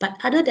campaign. But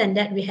other than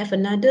that, we have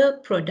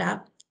another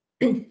product,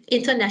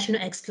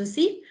 international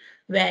exclusive,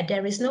 where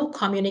there is no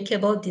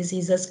communicable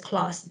diseases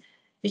clause,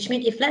 which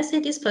means if let's say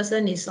this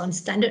person is on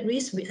standard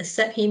risk, we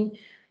accept him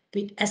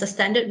as a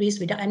standard risk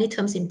without any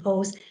terms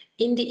imposed.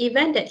 In the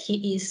event that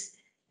he is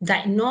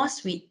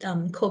diagnosed with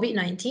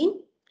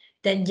COVID-19,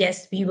 then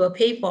yes, we will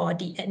pay for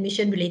the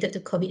admission related to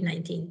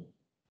COVID-19.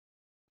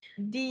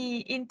 The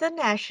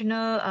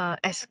international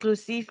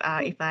exclusive,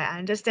 if I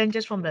understand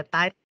just from the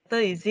title,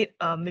 is it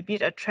maybe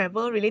a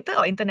travel related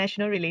or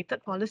international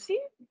related policy?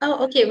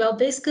 Oh, okay. Well,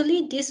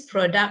 basically, this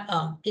product,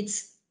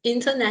 it's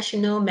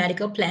international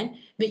medical plan,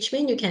 which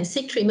means you can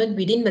seek treatment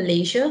within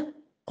Malaysia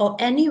or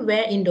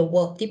anywhere in the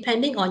world,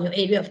 depending on your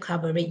area of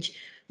coverage.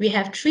 We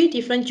have 3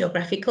 different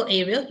geographical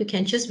areas. You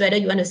can choose whether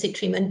you want to seek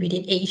treatment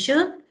within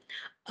Asia,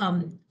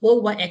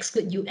 worldwide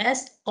exclude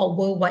US, or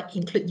worldwide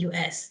include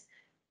US.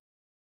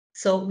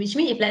 So which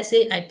means if let's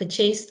say I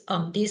purchased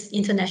this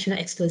international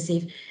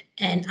exclusive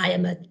and I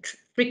am a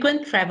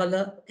frequent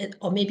traveler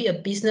or maybe a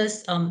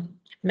business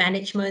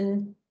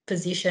management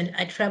position,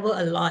 I travel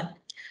a lot.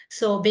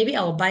 So maybe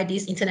I will buy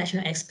this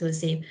international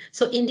exclusive.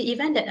 So in the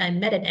event that I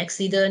met an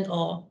accident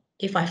or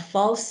if I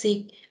fall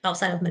sick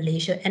outside of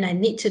Malaysia and I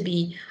need to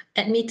be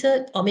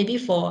admitted or maybe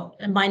for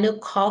a minor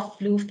cough,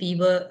 flu,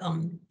 fever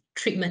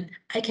treatment,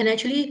 I can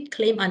actually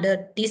claim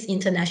under this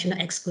international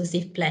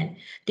exclusive plan,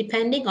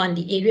 depending on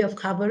the area of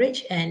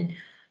coverage and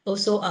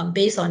also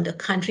based on the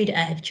country that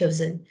I have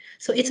chosen.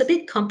 So it's a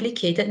bit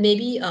complicated.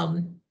 Maybe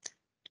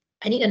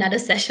I need another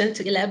session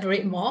to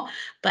elaborate more.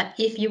 But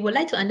if you would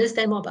like to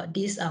understand more about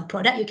this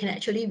product, you can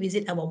actually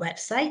visit our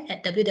website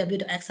at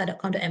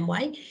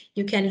www.axa.com.my.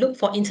 You can look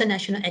for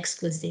international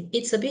exclusive.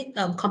 It's a bit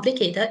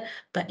complicated,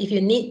 but if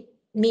you need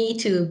me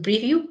to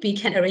brief you, we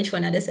can arrange for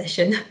another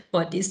session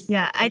for this.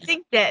 Yeah, I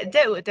think that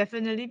would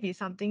definitely be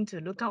something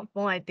to look out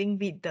for. I think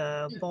with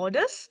the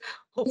borders,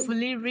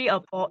 hopefully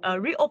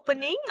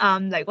reopening,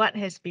 like what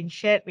has been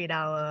shared with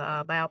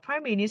our by our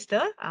Prime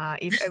Minister,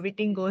 if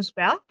everything goes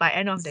well by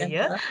end of the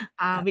year,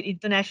 December. with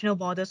international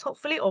borders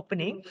hopefully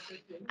opening.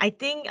 I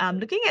think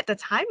looking at the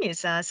time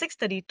is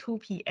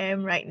 6:32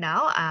 p.m. right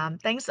now.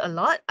 Thanks a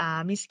lot,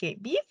 Miss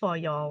Gaby, for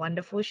your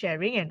wonderful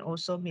sharing, and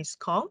also Miss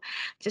Kong.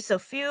 Just a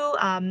few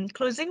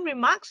closing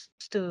remarks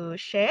to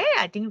share.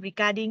 I think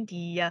regarding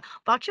the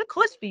voucher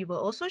codes, we will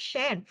also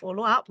share and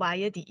follow up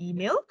via the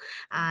email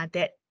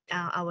that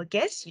our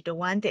guests, the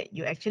one that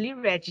you actually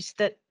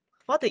registered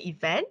for the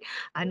event,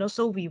 and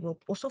also we will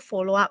also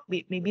follow up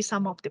with maybe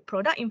some of the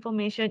product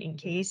information in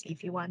case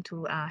if you want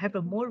to have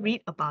a more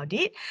read about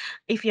it.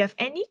 If you have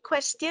any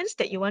questions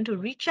that you want to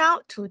reach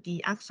out to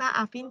the AXA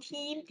Affin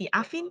team, the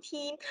Affin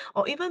team,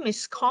 or even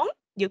Miss Kong,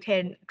 you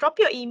can drop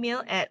your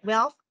email at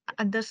wealth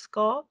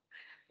underscore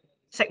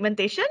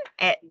segmentation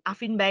at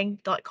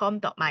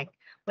affinbank.com.my.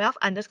 Wealth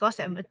underscore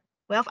segment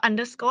wealth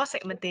underscore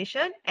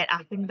segmentation at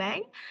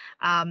affinbank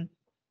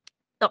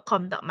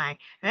 .com.my.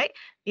 Right.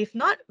 If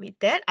not, with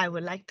that, I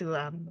would like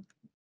to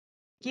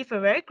give a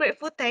very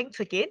grateful thanks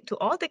again to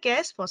all the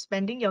guests for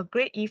spending your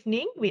great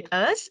evening with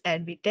us.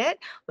 And with that,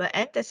 we'll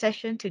end the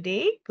session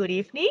today. Good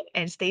evening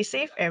and stay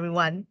safe,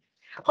 everyone.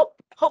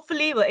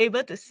 Hopefully, we're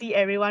able to see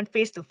everyone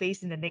face to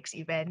face in the next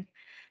event.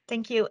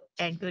 Thank you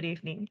and good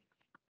evening.